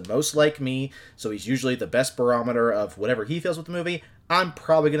that is the most like me, so he's usually the best barometer of whatever he feels with the movie. I'm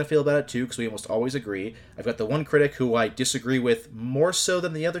probably going to feel about it too, because we almost always agree. I've got the one critic who I disagree with more so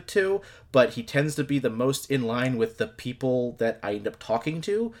than the other two, but he tends to be the most in line with the people that I end up talking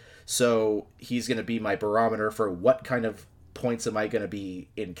to. So he's going to be my barometer for what kind of points am I going to be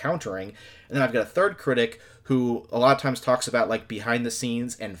encountering. And then I've got a third critic who a lot of times talks about like behind the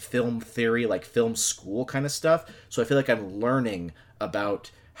scenes and film theory, like film school kind of stuff. So I feel like I'm learning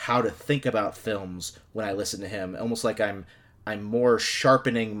about how to think about films when I listen to him. Almost like I'm more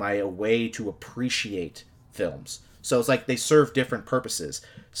sharpening my way to appreciate films. So it's like they serve different purposes.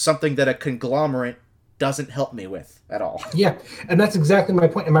 Something that a conglomerate doesn't help me with at all. Yeah, and that's exactly my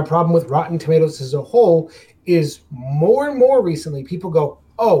point. And my problem with Rotten Tomatoes as a whole is more and more recently people go,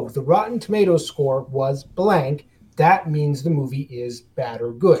 oh, the Rotten Tomatoes score was blank. That means the movie is bad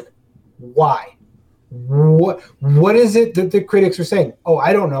or good. Why? What is it that the critics are saying? Oh,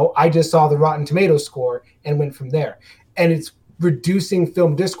 I don't know. I just saw the Rotten Tomatoes score and went from there. And it's reducing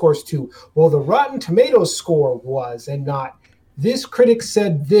film discourse to, well, the Rotten Tomatoes score was, and not, this critic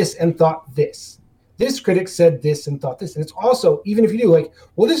said this and thought this. This critic said this and thought this. And it's also, even if you do like,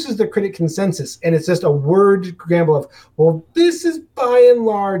 well, this is the critic consensus, and it's just a word scramble of, well, this is by and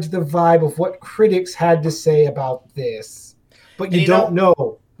large the vibe of what critics had to say about this. But you don't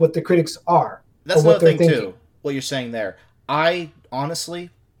know what the critics are. That's another thing, too, what you're saying there. I, honestly,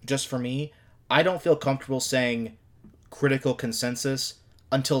 just for me, I don't feel comfortable saying critical consensus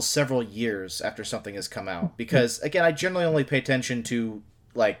until several years after something has come out. Because, again, I generally only pay attention to,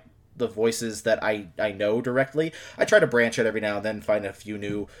 like, the voices that I know directly. I try to branch out every now and then, find a few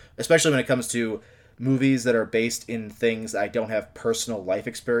new, especially when it comes to movies that are based in things I don't have personal life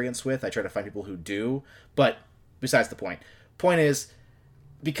experience with. I try to find people who do, but besides the point. Point is,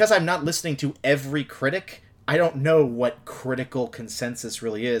 because I'm not listening to every critic, I don't know what critical consensus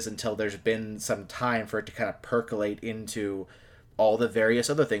really is until there's been some time for it to kind of percolate into all the various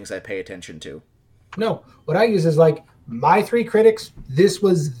other things I pay attention to. No, what I use is like my three critics, this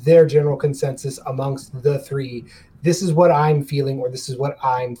was their general consensus amongst the three. This is what I'm feeling, or this is what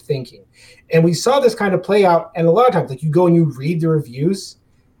I'm thinking. And we saw this kind of play out. And a lot of times, like, you go and you read the reviews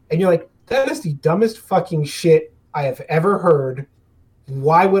and you're like, that is the dumbest fucking shit I have ever heard.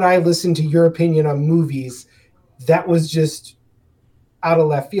 Why would I listen to your opinion on movies? That was just out of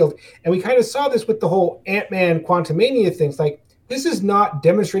left field. And we kind of saw this with the whole Ant-Man Quantumania things. Like, this is not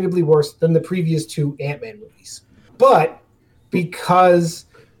demonstrably worse than the previous two Ant-Man movies. But because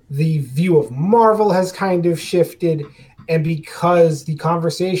the view of Marvel has kind of shifted, and because the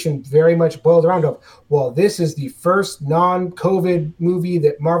conversation very much boiled around of, well, this is the first non-COVID movie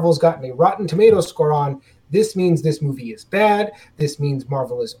that Marvel's gotten a Rotten Tomatoes score on, this means this movie is bad, this means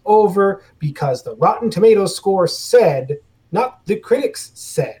Marvel is over, because the Rotten Tomatoes score said, not the critics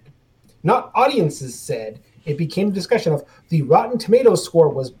said, not audiences said, it became a discussion of the Rotten Tomatoes score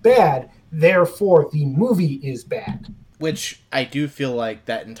was bad, therefore the movie is bad. Which I do feel like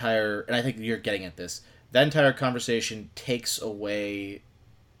that entire, and I think you're getting at this, that entire conversation takes away,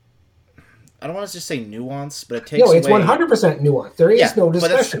 I don't want to just say nuance, but it takes away... No, it's 100% nuance. There is no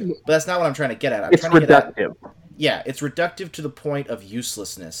discussion. But that's not what I'm trying to get at. It's reductive. Yeah, it's reductive to the point of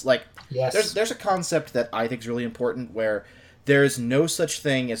uselessness. Like, yes. There's a concept that I think is really important where there is no such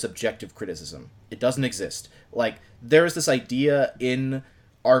thing as objective criticism. It doesn't exist. Like, there is this idea in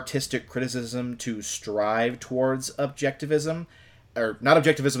artistic criticism to strive towards objectivism, or not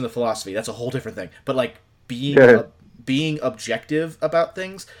objectivism, the philosophy. That's a whole different thing. But like being objective about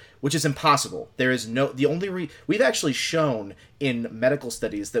things, which is impossible. There is no we've actually shown in medical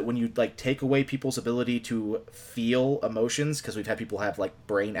studies that when you like take away people's ability to feel emotions, because we've had people have like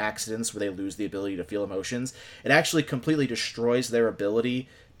brain accidents where they lose the ability to feel emotions, it actually completely destroys their ability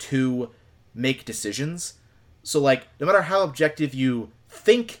to make decisions. So like no matter how objective you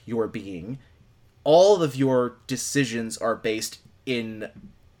think you're being, all of your decisions are based in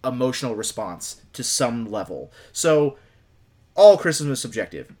emotional response to some level. So all criticism is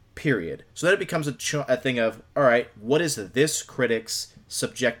subjective, period. So then it becomes a thing of, all right, what is this critic's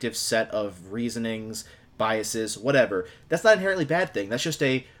subjective set of reasonings, biases, whatever? That's not inherently a bad thing. That's just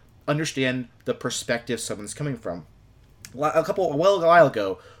understand the perspective someone's coming from. A while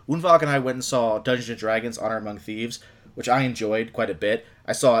ago, Woonvog and I went and saw Dungeons & Dragons Honor Among Thieves, which I enjoyed quite a bit.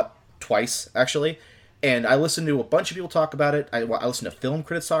 I saw it twice, actually. And I listened to a bunch of people talk about it. I listened to film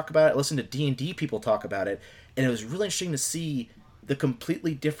critics talk about it. I listened to D&D people talk about it. And it was really interesting to see the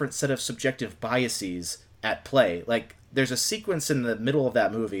completely different set of subjective biases at play. Like, there's a sequence in the middle of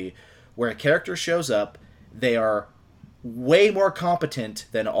that movie where a character shows up. They are way more competent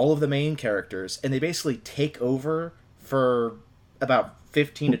than all of the main characters. And they basically take over for about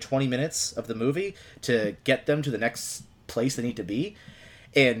 15 to 20 minutes of the movie to get them to the next place they need to be.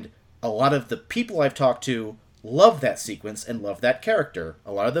 And a lot of the people I've talked to love that sequence and love that character.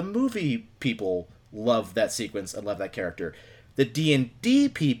 A lot of the movie people love that sequence and love that character. The D&D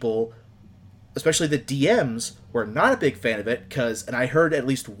people, especially the DMs, were not a big fan of it because, and I heard at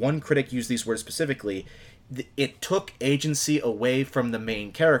least one critic use these words specifically, it took agency away from the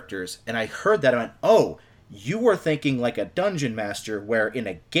main characters. And I heard that and I went, oh, you were thinking like a dungeon master, where in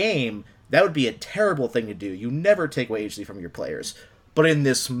a game, that would be a terrible thing to do. You never take away agency from your players. But in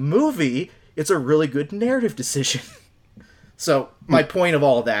this movie, it's a really good narrative decision. So my point of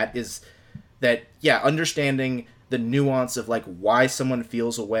all of that is that, yeah, understanding the nuance of like why someone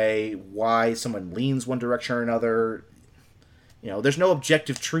feels a way, why someone leans one direction or another. You know, there's no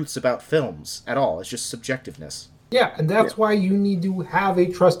objective truths about films at all. It's just subjectiveness. Yeah, and that's why you need to have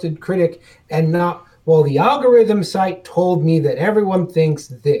a trusted critic and not, well, the algorithm site told me that everyone thinks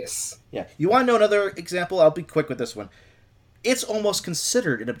this. Yeah. You want to know another example? I'll be quick with this one. It's almost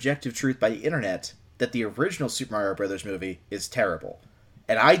considered an objective truth by the internet that the original Super Mario Brothers movie is terrible.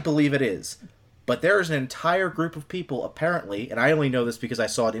 And I believe it is. But there is an entire group of people, apparently, and I only know this because I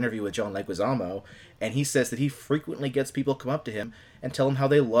saw an interview with John Leguizamo, and he says that he frequently gets people come up to him and tell him how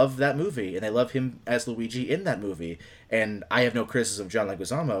they love that movie, and they love him as Luigi in that movie. And I have no criticism of John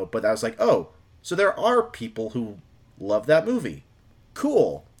Leguizamo, but I was like, oh, so there are people who love that movie.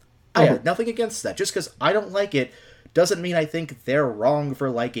 Cool. I have nothing against that. Just because I don't like it doesn't mean I think they're wrong for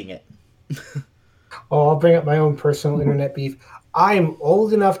liking it. Oh, I'll bring up my own personal internet beef. I am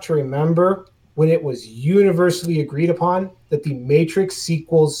old enough to remember when it was universally agreed upon that the Matrix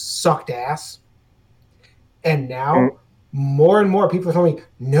sequels sucked ass. And now, more and more people are telling me,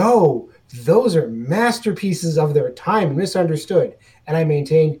 no, those are masterpieces of their time and misunderstood. And I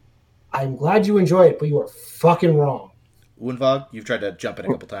maintain, I'm glad you enjoy it, but you are fucking wrong. Woonvog, you've tried to jump in a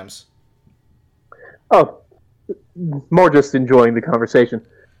couple times. Oh, more just enjoying the conversation.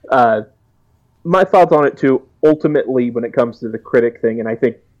 My thoughts on it too. Ultimately, when it comes to the critic thing, and I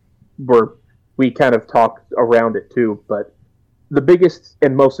think we kind of talked around it too. But the biggest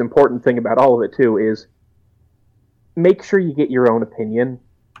and most important thing about all of it too is make sure you get your own opinion.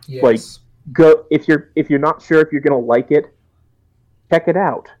 Yes. Like, go if you're not sure if you're gonna like it, check it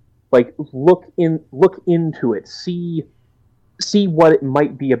out. Like, look into it. See what it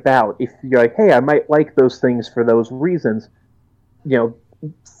might be about. If you're like, hey, I might like those things for those reasons,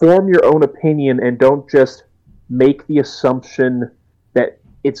 form your own opinion and don't just make the assumption that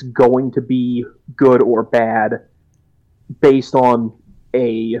it's going to be good or bad based on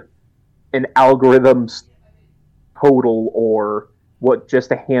an algorithm's total or what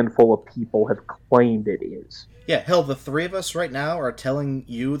just a handful of people have claimed it is. Yeah, hell, the three of us right now are telling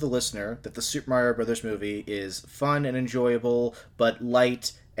you, the listener, that the Super Mario Brothers movie is fun and enjoyable, but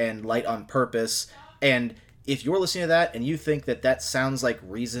light and light on purpose. And if you're listening to that and you think that sounds like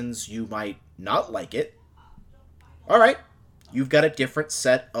reasons you might not like it, all right, you've got a different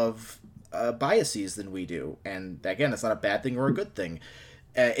set of biases than we do. And again, it's not a bad thing or a good thing.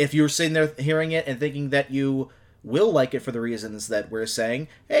 If you're sitting there hearing it and thinking that you will like it for the reasons that we're saying,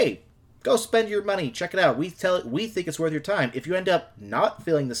 hey, go spend your money, check it out. We think it's worth your time. If you end up not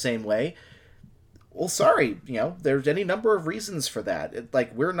feeling the same way, well, sorry, there's any number of reasons for that.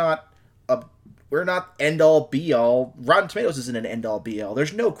 We're not end all be all. Rotten Tomatoes isn't an end all be all.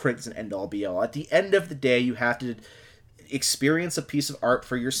 There's no critics an end all be all. At the end of the day, you have to experience a piece of art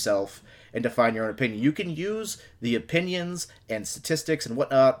for yourself and define your own opinion. You can use the opinions and statistics and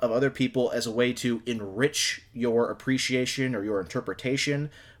whatnot of other people as a way to enrich your appreciation or your interpretation,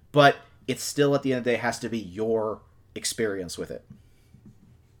 but it's still, at the end of the day, has to be your experience with it.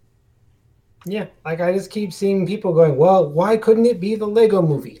 Yeah, I just keep seeing people going, well, why couldn't it be the Lego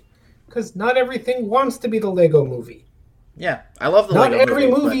movie? Because not everything wants to be the Lego movie. Yeah, I love the Lego movie. Not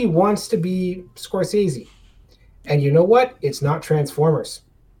every movie wants to be Scorsese. And you know what? It's not Transformers.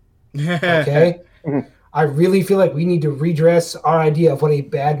 Okay? I really feel like we need to redress our idea of what a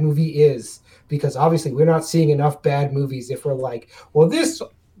bad movie is. Because obviously we're not seeing enough bad movies if we're like, well, this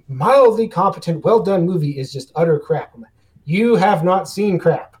mildly competent, well-done movie is just utter crap. You have not seen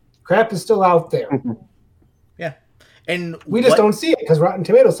crap. Crap is still out there. Yeah. And we just don't see it because Rotten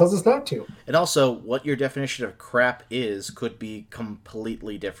Tomatoes tells us not to. And also, what your definition of crap is could be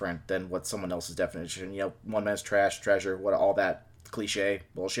completely different than what someone else's definition. One man's trash, treasure, what all that cliche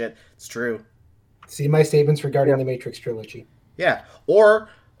bullshit. It's true. See my statements regarding the Matrix trilogy. Yeah. Or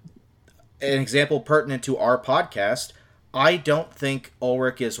an example pertinent to our podcast, I don't think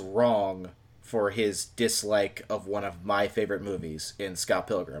Ulrich is wrong for his dislike of one of my favorite movies in Scott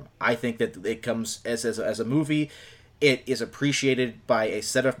Pilgrim. I think that it comes as a movie. It is appreciated by a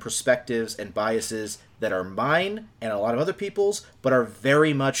set of perspectives and biases that are mine and a lot of other people's, but are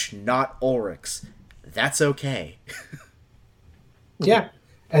very much not Ulrich's. That's okay. Yeah,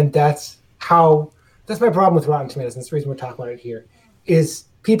 and that's my problem with Rotten Tomatoes, and that's the reason we're talking about it here, is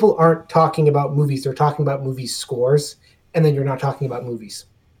people aren't talking about movies, they're talking about movie scores, and then you're not talking about movies.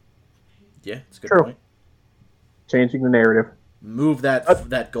 Yeah, it's a good True. point. Changing the narrative. Move that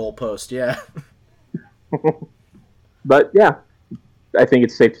goalpost, yeah. But yeah, I think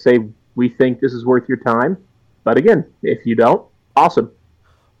it's safe to say we think this is worth your time. But again, if you don't, awesome.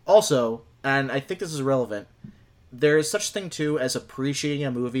 Also, and I think this is relevant, there is such thing too as appreciating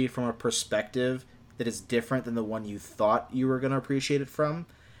a movie from a perspective that is different than the one you thought you were going to appreciate it from.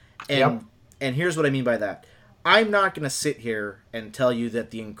 And here's what I mean by that. I'm not going to sit here and tell you that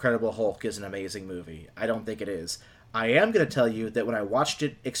The Incredible Hulk is an amazing movie. I don't think it is. I am going to tell you that when I watched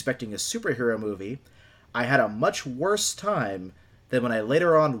it expecting a superhero movie, I had a much worse time than when I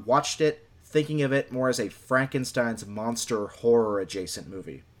later on watched it thinking of it more as a Frankenstein's monster horror adjacent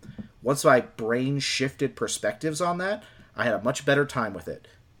movie. Once my brain shifted perspectives on that, I had a much better time with it.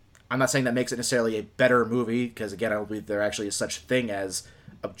 I'm not saying that makes it necessarily a better movie, because again, I don't believe there actually is such a thing as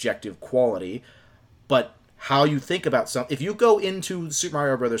objective quality, but how you think about something. If you go into the Super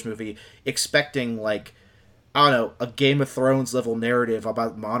Mario Brothers movie expecting, like, I don't know, a Game of Thrones level narrative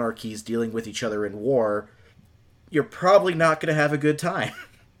about monarchies dealing with each other in war, you're probably not going to have a good time.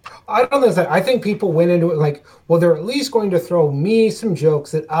 I don't think so. I think people went into it like, well, they're at least going to throw me some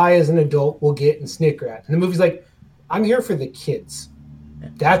jokes that I, as an adult, will get and snicker at. And the movie's like, I'm here for the kids.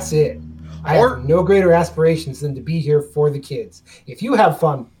 That's it. I have no greater aspirations than to be here for the kids. If you have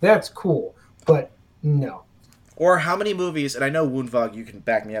fun, that's cool. But no. Or how many movies, and I know Woonvog, you can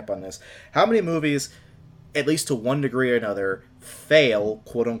back me up on this, how many movies at least to one degree or another, fail,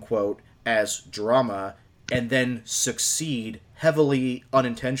 quote unquote, as drama, and then succeed heavily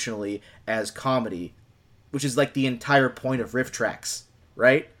unintentionally as comedy, which is like the entire point of riff tracks,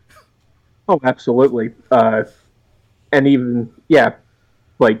 right? Oh, absolutely. And even, yeah,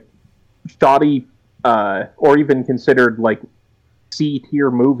 like shoddy or even considered like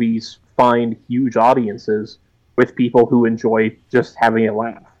C-tier movies find huge audiences with people who enjoy just having a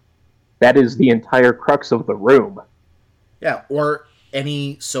laugh. That is the entire crux of The Room. Yeah, or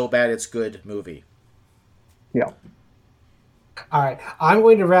any so bad it's good movie. Yeah. All right, I'm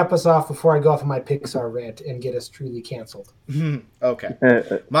going to wrap us off before I go off on my Pixar rant and get us truly canceled. Okay.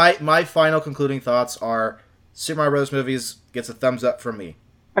 My final concluding thoughts are Super Mario Bros. Movies gets a thumbs up from me.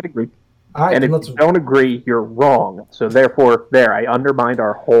 I'd agree. All right, and if you don't agree, you're wrong. So therefore, I undermined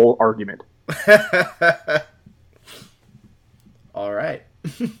our whole argument. All right.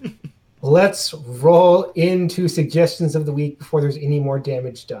 Let's roll into suggestions of the week before there's any more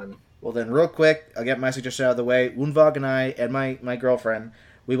damage done. Well, then, real quick, I'll get my suggestion out of the way. Woonvog and I and my girlfriend,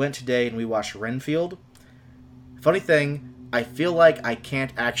 we went today and we watched Renfield. Funny thing, I feel like I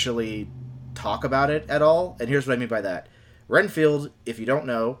can't actually talk about it at all, and here's what I mean by that. Renfield, if you don't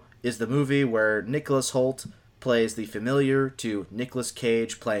know, is the movie where Nicholas Hoult plays the familiar to Nicolas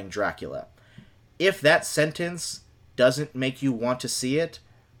Cage playing Dracula. If that sentence doesn't make you want to see it,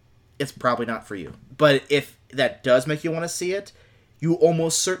 it's probably not for you. But if that does make you want to see it, you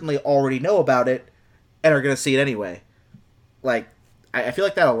almost certainly already know about it and are going to see it anyway. Like, I feel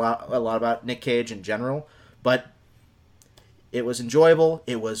like that a lot about Nick Cage in general, but it was enjoyable.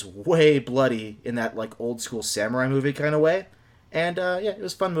 It was way bloody in that like old school samurai movie kind of way. And yeah, it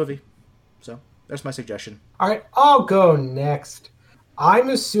was a fun movie. So there's my suggestion. All right, I'll go next. I'm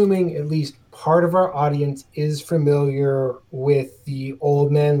assuming at least part of our audience is familiar with the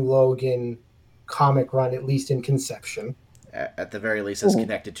Old Man Logan comic run, at least in conception. At the very least, it's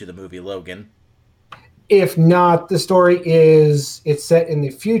connected to the movie Logan. If not, the story is it's set in the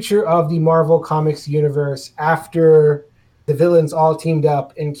future of the Marvel Comics universe after the villains all teamed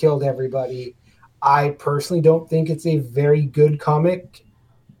up and killed everybody. I personally don't think it's a very good comic.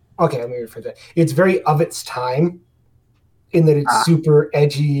 Okay, let me rephrase that. It's very of its time in that it's super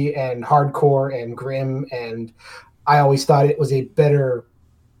edgy and hardcore and grim, and I always thought it was a better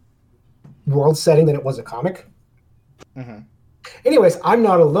world setting than it was a comic. Mm-hmm. Anyways, I'm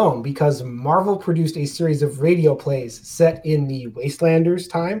not alone because Marvel produced a series of radio plays set in the Wastelanders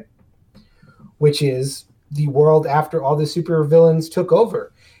time, which is the world after all the supervillains took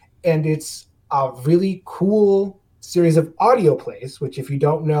over. And it's a really cool series of audio plays, which if you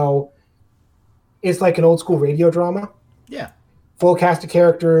don't know, is like an old school radio drama. Yeah. Full cast of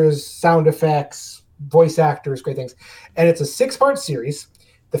characters, sound effects, voice actors, great things. And it's a 6-part series.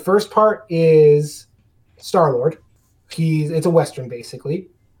 The first part is Star-Lord. It's a Western, basically.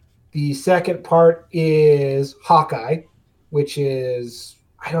 The second part is Hawkeye, which is,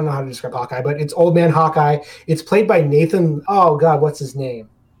 I don't know how to describe Hawkeye, but it's Old Man Hawkeye. It's played by Nathan, oh God, what's his name?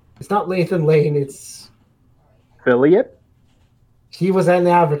 It's not Nathan Lane, it's... Affiliate? He was in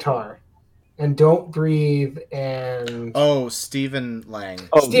Avatar. And Don't Breathe, and... Oh, Stephen Lang.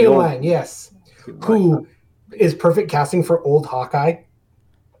 Oh, Stephen Lang, yes. Who is perfect casting for old Hawkeye.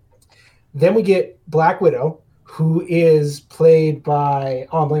 Then we get Black Widow, who is played by...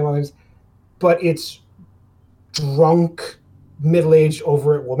 Oh, I'm blanking on names. But it's drunk, middle-aged,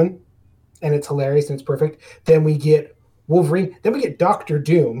 over-it woman. And it's hilarious, and it's perfect. Then we get Wolverine. Then we get Doctor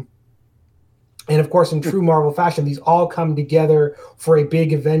Doom. And, of course, in true Marvel fashion, these all come together for a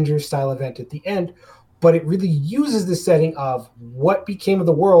big Avengers-style event at the end. But it really uses the setting of what became of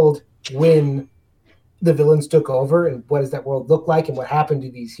the world when the villains took over and what does that world look like and what happened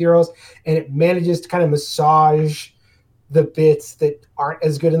to these heroes. And it manages to kind of massage the bits that aren't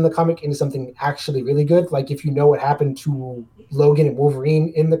as good in the comic into something actually really good. Like if you know what happened to Logan and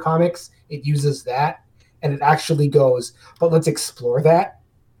Wolverine in the comics, it uses that. And it actually goes, but let's explore that.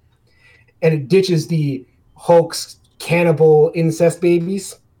 And it ditches the Hulk's cannibal incest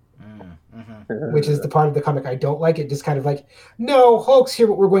babies, which is the part of the comic I don't like. It just kind of like, no, Hulk's here,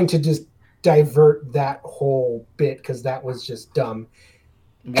 but we're going to just divert that whole bit because that was just dumb.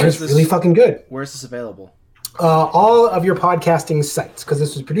 And it's really fucking good. Where's this available? All of your podcasting sites, because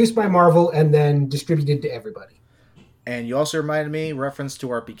this was produced by Marvel and then distributed to everybody. And you also reminded me, reference to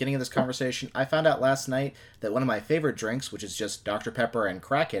our beginning of this conversation, I found out last night that one of my favorite drinks, which is just Dr. Pepper and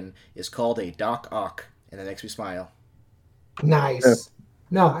Kraken, is called a Doc Ock, and that makes me smile. Nice. Yeah.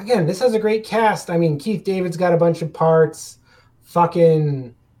 No, again, this has a great cast. I mean, Keith David's got a bunch of parts.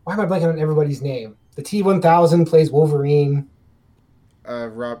 Fucking, why am I blanking on everybody's name? The T-1000 plays Wolverine.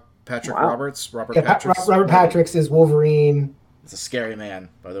 Patrick Wow. Roberts. Robert Yeah, Patrick's. Robert Patrick's is Wolverine. It's a scary man,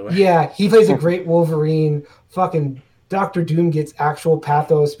 by the way. Yeah, he plays a great Wolverine. Fucking Doctor Doom gets actual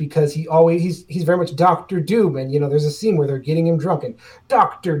pathos because he's very much Doctor Doom, and there's a scene where they're getting him drunk, and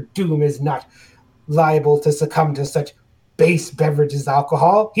Doctor Doom is not liable to succumb to such base beverages,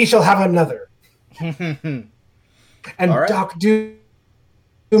 alcohol. He shall have another. And All right. Doc Doom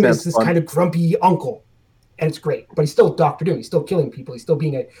Sounds is this fun. kind of grumpy uncle, and it's great. But he's still Doctor Doom. He's still killing people. He's still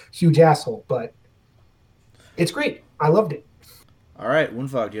being a huge asshole. But it's great. I loved it. All right,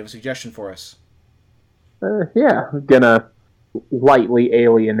 Woonvog, do you have a suggestion for us? Yeah, I'm gonna lightly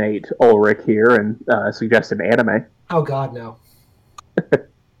alienate Ulrich here and suggest an anime. Oh God, no.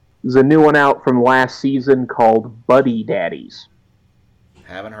 There's a new one out from last season called Buddy Daddies.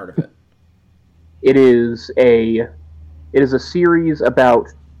 Haven't heard of it. It is a series about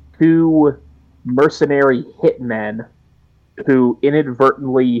two mercenary hitmen who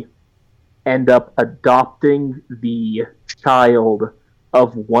inadvertently end up adopting the child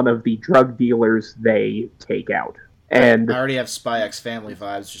of one of the drug dealers they take out. And I already have Spy X Family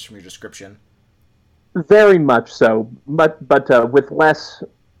vibes just from your description. very much so, but with less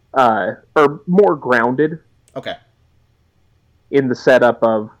or more grounded Okay. in the setup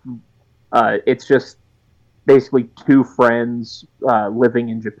of it's just basically two friends living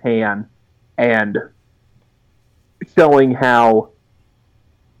in Japan and showing how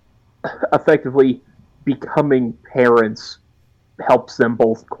effectively becoming parents helps them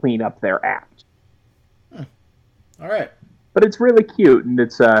both clean up their act. All right. But it's really cute, and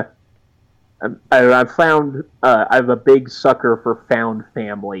it's I've found I'm a big sucker for found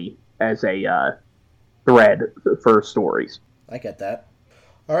family as a thread for stories. I get that.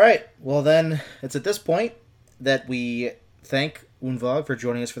 All right. Well, then, it's at this point that we thank Woonvog for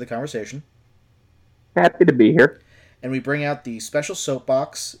joining us for the conversation. Happy to be here. And we bring out the special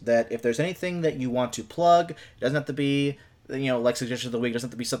soapbox that if there's anything that you want to plug, it doesn't have to be, like suggestion of the week, it doesn't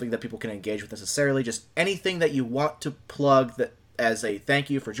have to be something that people can engage with necessarily, just anything that you want to plug that as a thank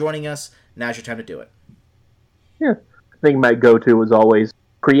you for joining us, now's your time to do it. Yeah. I think my go-to is always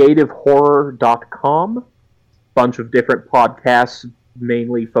creativehorror.com. Bunch of different podcasts,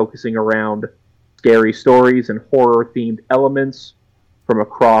 mainly focusing around scary stories and horror-themed elements from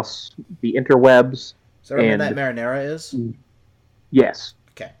across the interwebs. Is that where Midnight Marinara is? Yes.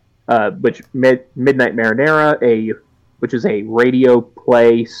 Okay. Which Midnight Marinara, which is a radio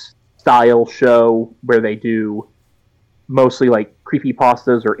play style show where they do mostly like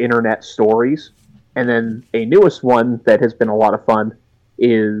creepypastas or internet stories. And then a newest one that has been a lot of fun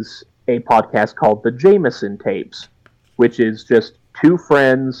is a podcast called The Jameson Tapes, which is just two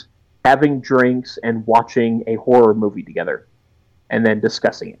friends having drinks and watching a horror movie together and then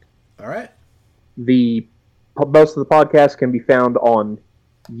discussing it. All right. Most of the podcasts can be found on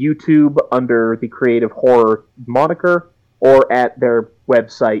YouTube under the Creative Horror moniker or at their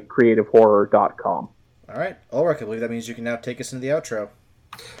website, creativehorror.com. All right. Ulrich, I believe that means you can now take us into the outro.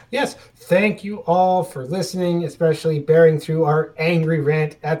 Yes, thank you all for listening, especially bearing through our angry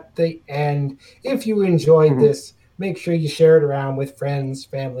rant at the end. If you enjoyed this, make sure you share it around with friends,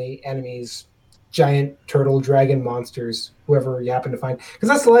 family, enemies, giant turtle, dragon monsters, whoever you happen to find. Because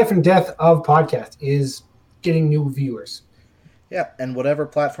that's the life and death of podcast, is getting new viewers. Yeah, and whatever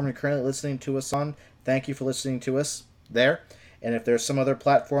platform you're currently listening to us on, thank you for listening to us there. And if there's some other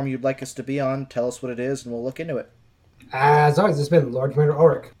platform you'd like us to be on, tell us what it is and we'll look into it. As always, this has been Lord Commander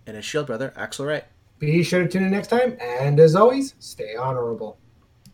Ulrich. And his shield brother, Axel Wright. Be sure to tune in next time, and as always, stay honorable.